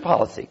insurance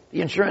policy.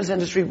 The insurance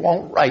industry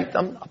won't write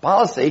them a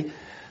policy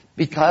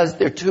because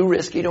they're too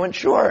risky to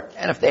insure.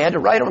 And if they had to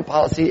write them a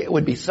policy, it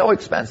would be so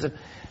expensive,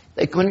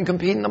 they couldn't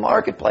compete in the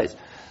marketplace.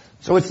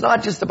 So it's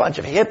not just a bunch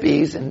of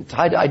hippies in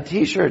tie-dyed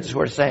T-shirts who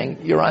are saying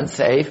you're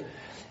unsafe.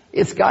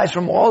 It's guys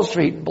from Wall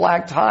Street in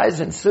black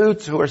ties and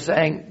suits who are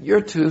saying you're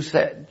too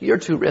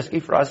risky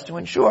for us to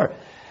insure.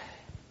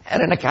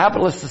 And in a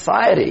capitalist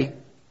society,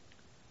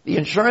 the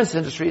insurance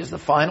industry is the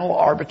final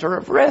arbiter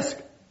of risk.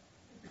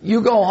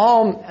 You go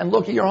home and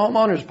look at your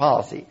homeowner's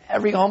policy.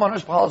 Every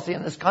homeowner's policy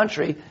in this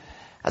country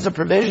has a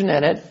provision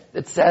in it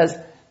that says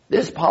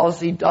this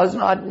policy does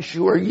not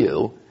insure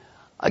you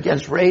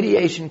against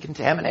radiation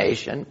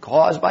contamination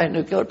caused by a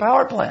nuclear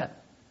power plant.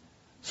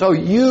 So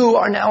you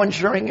are now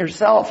insuring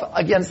yourself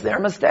against their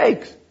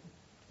mistakes.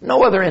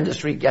 No other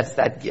industry gets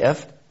that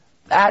gift.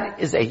 That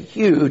is a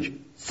huge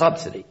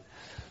subsidy.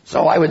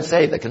 So I would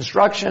say the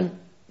construction,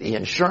 the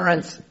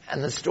insurance,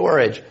 and the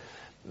storage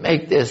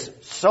make this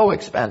so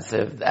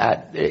expensive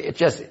that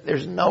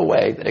there's no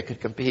way that it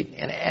could compete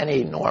in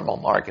any normal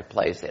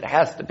marketplace. It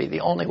has to be the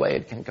only way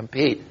it can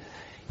compete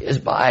is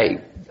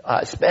by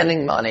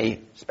spending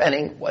money,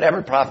 spending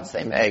whatever profits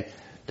they make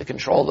to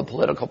control the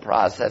political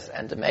process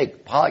and to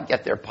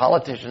get their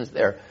politicians,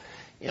 their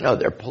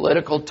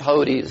political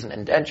toadies and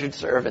indentured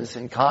servants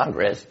in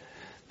Congress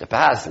to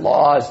pass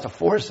laws to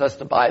force us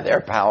to buy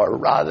their power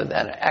rather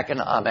than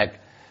economic,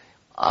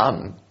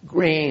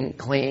 green,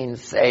 clean,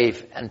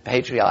 safe, and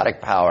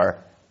patriotic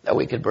power that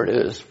we could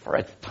produce for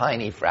a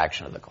tiny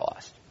fraction of the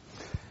cost.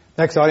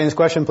 Next audience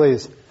question,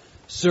 please.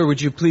 Sir,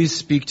 would you please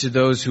speak to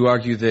those who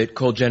argue that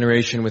coal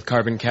generation with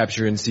carbon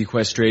capture and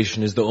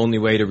sequestration is the only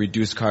way to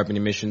reduce carbon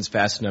emissions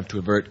fast enough to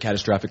avert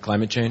catastrophic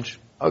climate change?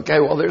 Okay,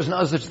 well, there's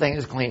no such thing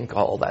as clean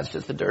coal. That's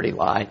just a dirty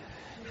lie.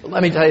 But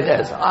let me tell you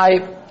this.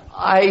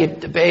 I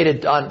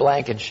debated Don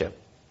Blankenship,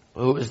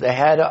 who was the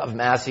head of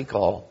Massey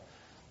Coal.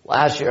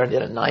 Last year I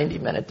did a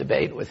 90-minute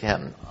debate with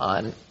him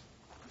on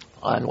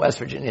West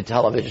Virginia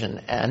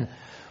television, and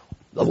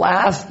the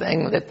last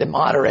thing that the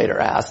moderator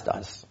asked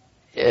us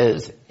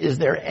is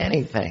there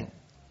anything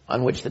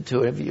on which the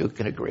two of you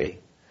can agree?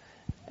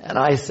 And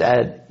I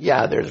said,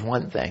 yeah, there's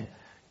one thing.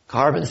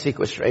 Carbon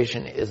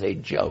sequestration is a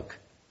joke.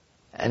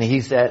 And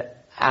he said,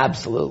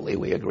 absolutely,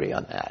 we agree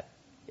on that.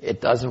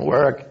 It doesn't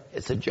work.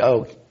 It's a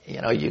joke.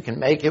 you can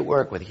make it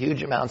work with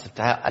huge amounts of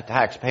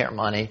taxpayer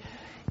money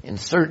in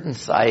certain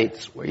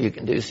sites where you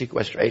can do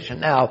sequestration.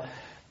 Now,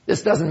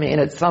 this doesn't mean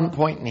at some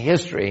point in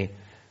history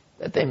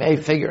that they may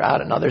figure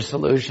out another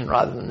solution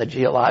rather than the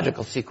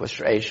geological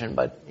sequestration,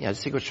 but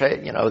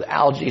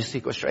algae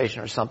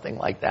sequestration or something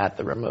like that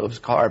removes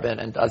carbon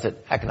and does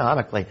it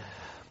economically.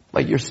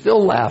 But you're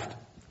still left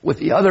with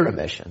the other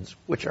emissions,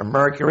 which are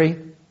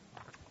mercury,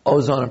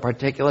 ozone and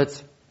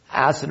particulates,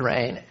 acid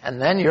rain,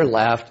 and then you're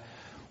left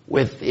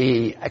with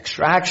the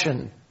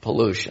extraction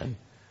pollution,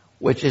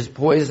 which is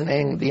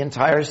poisoning the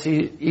entire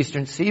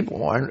eastern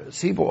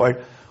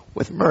seaboard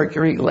with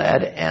mercury,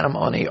 lead,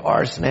 antimony,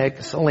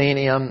 arsenic,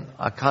 selenium,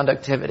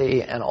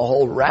 conductivity, and a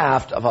whole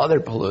raft of other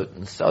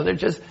pollutants. So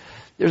there's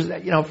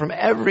from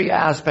every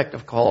aspect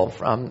of coal,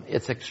 from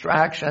its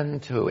extraction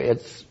to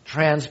its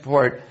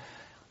transport,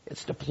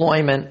 its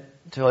deployment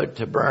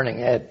to burning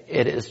it,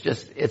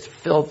 it's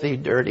filthy,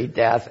 dirty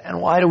death.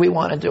 And why do we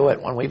want to do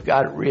it when we've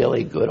got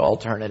really good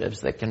alternatives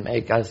that can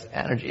make us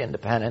energy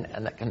independent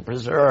and that can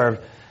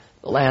preserve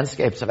the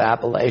landscapes of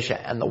Appalachia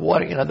and the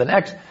water?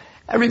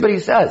 Everybody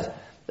says,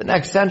 the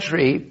next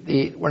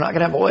century, we're not going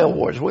to have oil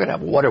wars, we're going to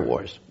have water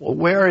wars. Well,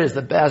 where is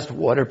the best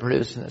water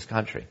produced in this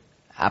country?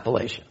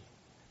 Appalachia.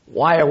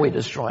 Why are we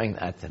destroying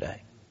that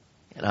today?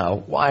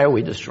 Why are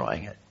we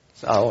destroying it?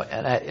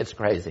 It's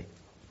crazy.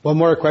 One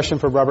more question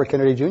for Robert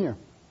Kennedy Jr.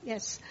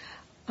 Yes.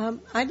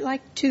 I'd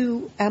like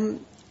to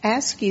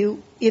ask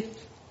you if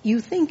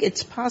you think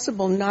it's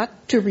possible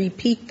not to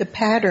repeat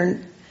the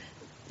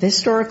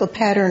historical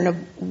pattern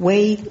of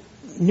way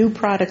new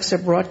products are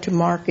brought to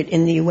market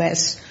in the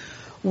U.S.,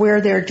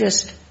 where they're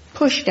just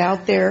pushed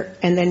out there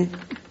and then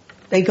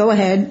they go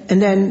ahead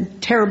and then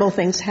terrible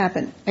things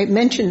happen. I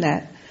mentioned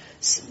that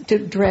to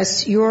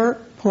address your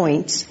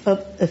points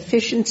of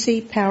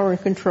efficiency, power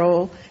and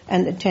control,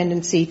 and the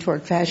tendency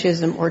toward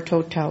fascism or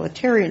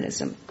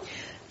totalitarianism.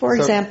 For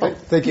example...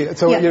 Thank you.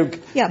 So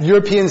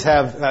Europeans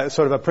have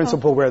sort of a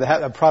principle where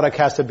a product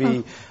has to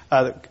be,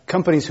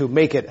 companies who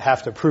make it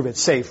have to prove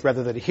it's safe,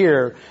 rather than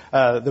here,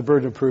 the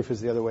burden of proof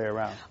is the other way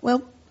around.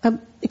 Well,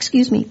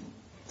 excuse me.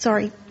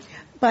 Sorry.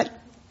 But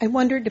I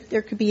wondered if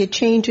there could be a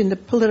change in the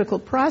political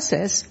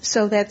process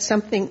so that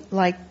something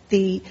like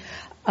the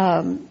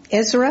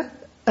Ezra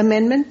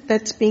Amendment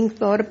that's being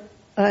thought of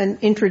and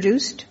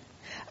introduced,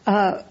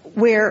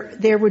 where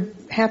there would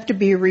have to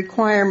be a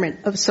requirement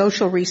of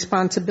social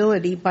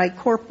responsibility by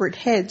corporate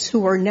heads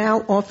who are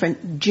now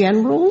often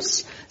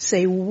generals,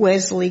 say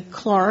Wesley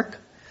Clark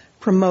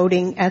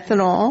promoting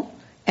ethanol,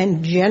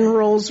 and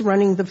generals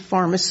running the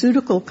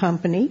pharmaceutical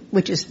company,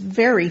 which is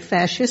very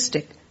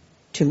fascistic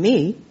to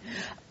me,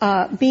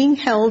 being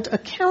held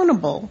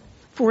accountable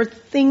for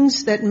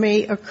things that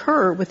may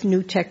occur with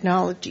new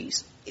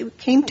technologies. It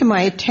came to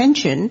my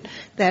attention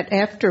that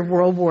after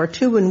World War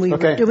II, when we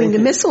were doing the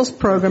missiles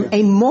program,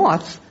 a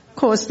moth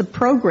caused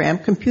the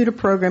computer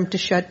program to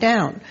shut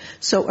down.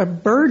 So a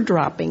bird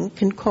dropping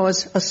can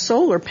cause a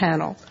solar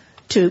panel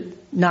to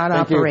not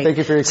operate. Thank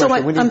you for your question.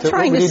 So I'm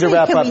trying to say,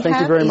 wrap can up. we Thank you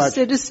have very a much.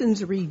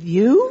 citizens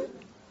review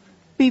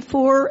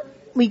before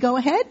we go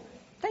ahead?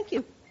 Thank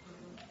you.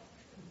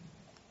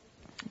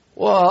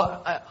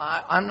 Well,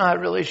 I'm not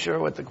really sure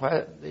what the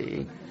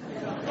question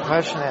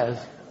is.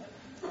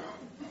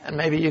 And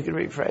maybe you could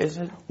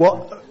rephrase it?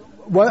 Well,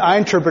 what I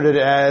interpret it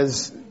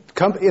as,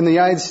 in the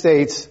United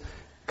States,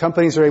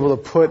 companies are able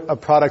to put a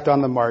product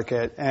on the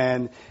market,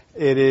 and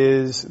it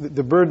is,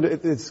 the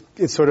burden,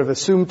 it's sort of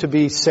assumed to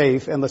be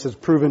safe unless it's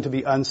proven to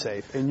be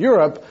unsafe. In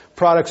Europe,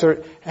 products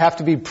have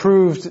to be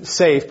proved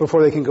safe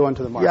before they can go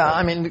into the market.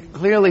 Yeah,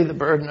 clearly the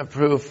burden of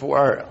proof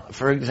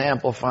for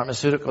example,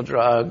 pharmaceutical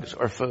drugs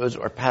or foods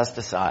or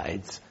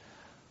pesticides,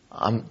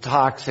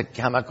 toxic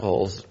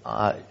chemicals,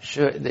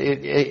 the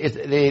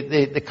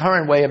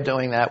current way of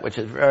doing that, which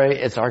is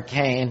it's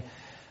arcane,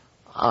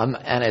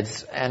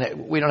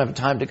 we don't have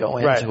time to go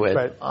into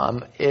it.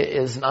 It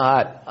is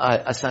not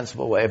a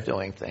sensible way of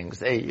doing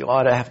things. You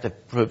ought to have to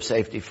prove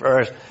safety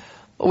first.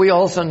 But we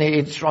also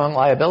need strong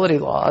liability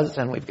laws,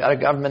 and we've got a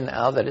government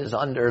now that is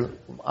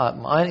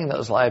undermining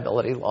those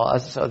liability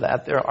laws so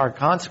that there are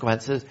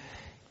consequences.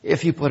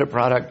 If you put a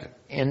product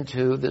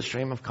into the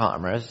stream of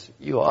commerce,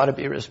 you ought to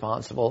be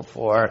responsible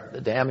for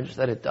the damage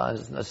that it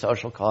does and the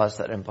social costs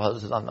that it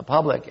imposes on the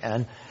public.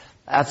 And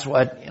that's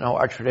what,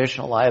 our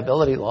traditional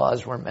liability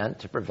laws were meant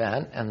to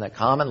prevent, and the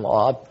common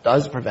law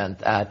does prevent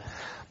that.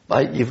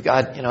 But you've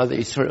got,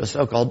 these sort of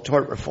so-called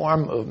tort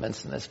reform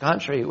movements in this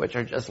country, which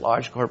are just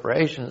large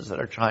corporations that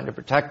are trying to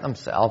protect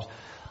themselves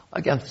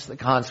against the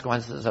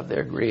consequences of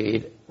their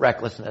greed,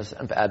 recklessness,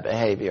 and bad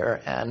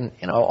behavior. And,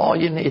 all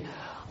you need...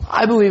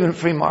 I believe in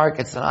free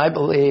markets, and I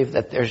believe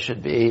that there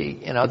should be,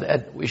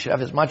 that we should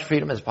have as much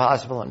freedom as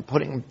possible in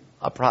putting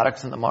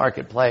products in the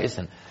marketplace,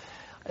 and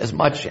as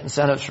much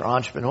incentives for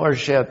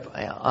entrepreneurship,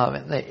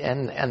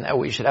 and that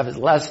we should have as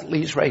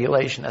least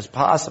regulation as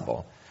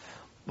possible.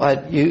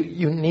 But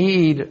you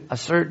need a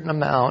certain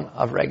amount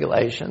of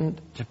regulation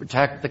to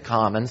protect the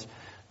commons,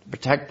 to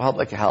protect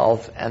public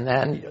health, and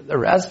then the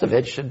rest of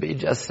it should be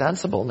just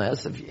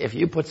sensibleness. If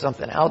you put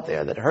something out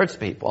there that hurts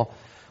people,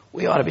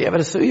 we ought to be able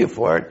to sue you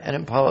for it and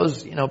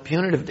impose,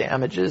 punitive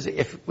damages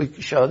if we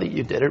show that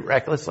you did it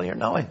recklessly or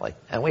knowingly.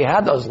 And we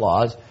had those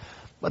laws,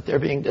 but they're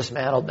being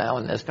dismantled now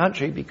in this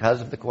country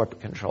because of the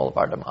corporate control of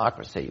our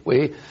democracy.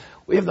 We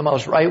have the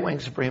most right-wing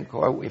Supreme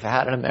Court we've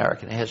had in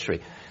American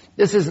history.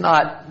 This is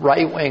not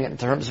right-wing in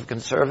terms of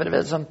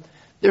conservatism.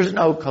 There's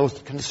no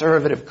coherent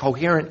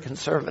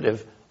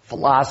conservative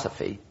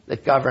philosophy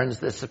that governs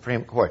the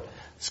Supreme Court.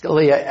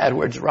 Scalia,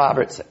 Edwards,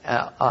 Roberts,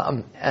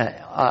 and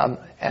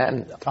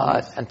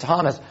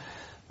Thomas.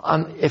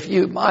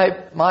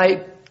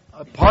 My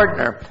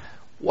partner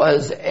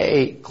was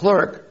a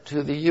clerk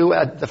to the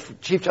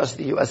Chief Justice of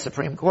the U.S.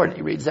 Supreme Court.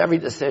 He reads every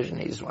decision.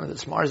 He's one of the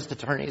smartest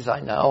attorneys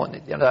I know, and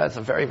it's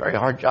a very, very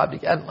hard job to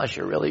get unless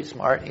you're really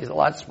smart. He's a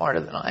lot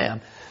smarter than I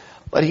am.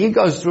 But he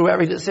goes through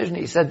every decision.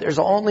 He said there's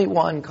only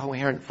one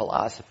coherent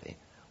philosophy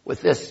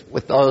with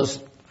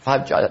those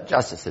 5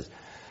 justices.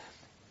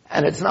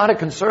 And it's not a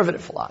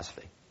conservative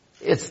philosophy.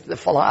 The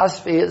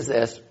philosophy is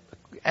this,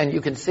 and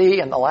you can see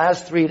in the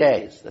last 3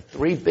 days, the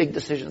 3 big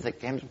decisions that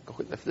came to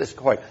this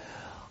court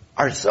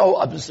are so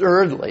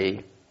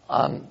absurdly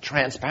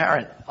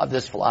transparent of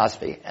this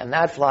philosophy. And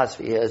that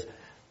philosophy is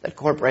that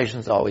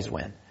corporations always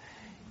win.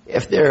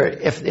 If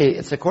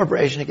it's a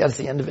corporation against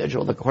the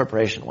individual, the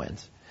corporation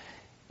wins.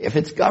 If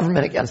it's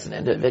government against an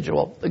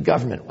individual, the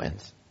government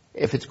wins.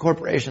 If it's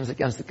corporations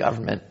against the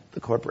government, the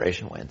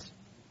corporation wins.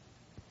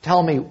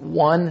 Tell me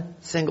one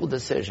single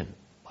decision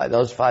by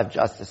those 5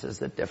 justices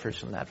that differs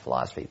from that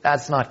philosophy.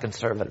 That's not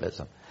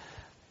conservatism.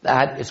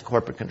 That is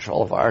corporate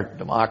control of our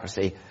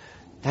democracy.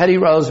 Teddy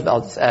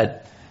Roosevelt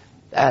said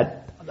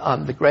that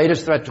the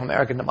greatest threat to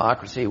American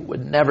democracy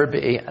would never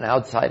be an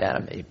outside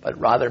enemy, but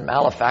rather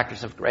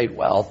malefactors of great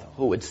wealth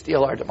who would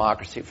steal our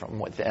democracy from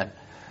within.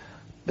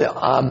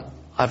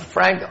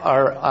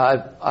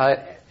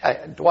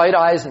 Dwight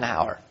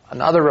Eisenhower,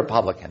 another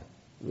Republican,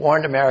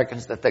 warned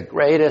Americans that the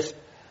greatest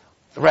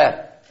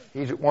threat,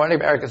 he warned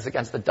Americans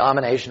against the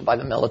domination by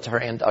the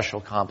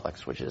military-industrial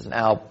complex, which is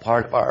now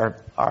part of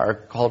our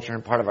culture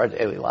and part of our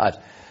daily lives.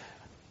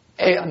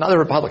 Another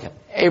Republican,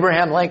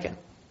 Abraham Lincoln,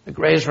 the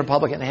greatest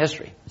Republican in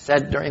history,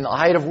 said during the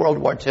height of World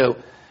War II,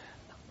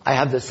 the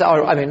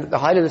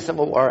height of the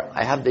Civil War,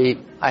 I have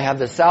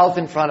the South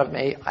in front of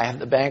me, I have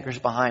the bankers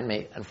behind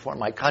me, and for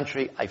my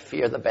country, I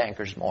fear the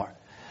bankers more.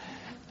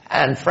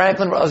 And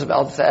Franklin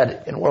Roosevelt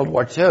said in World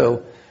War II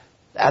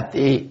that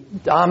the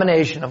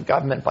domination of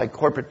government by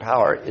corporate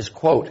power is,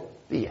 quote,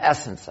 the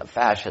essence of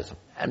fascism.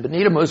 And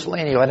Benito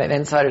Mussolini, who had an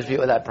insider's view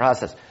of that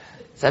process,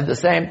 said the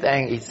same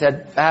thing. He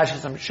said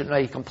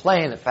he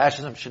complained that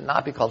fascism should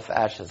not be called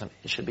fascism.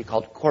 It should be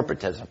called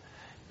corporatism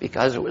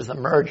because it was the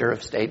merger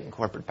of state and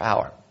corporate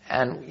power.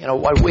 And,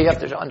 what we have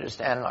to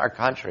understand in our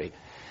country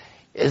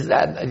is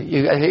that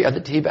you have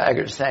the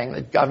teabaggers saying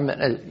that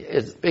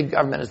big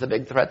government is the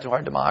big threat to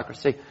our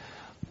democracy,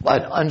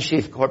 but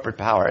unsheathed corporate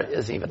power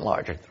is an even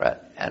larger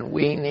threat. And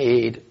we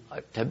need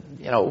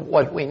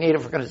what we need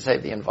if we're going to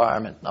save the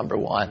environment, number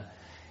one,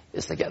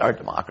 is to get our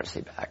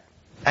democracy back.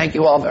 Thank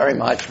you all very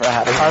much for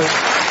having us.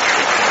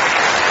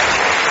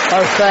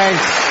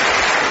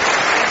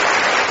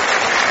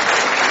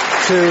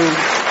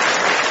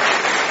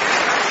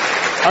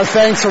 Our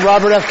thanks to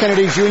Robert F.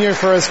 Kennedy Jr.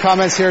 for his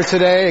comments here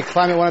today at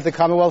Climate One at the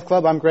Commonwealth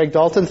Club. I'm Greg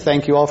Dalton.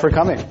 Thank you all for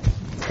coming.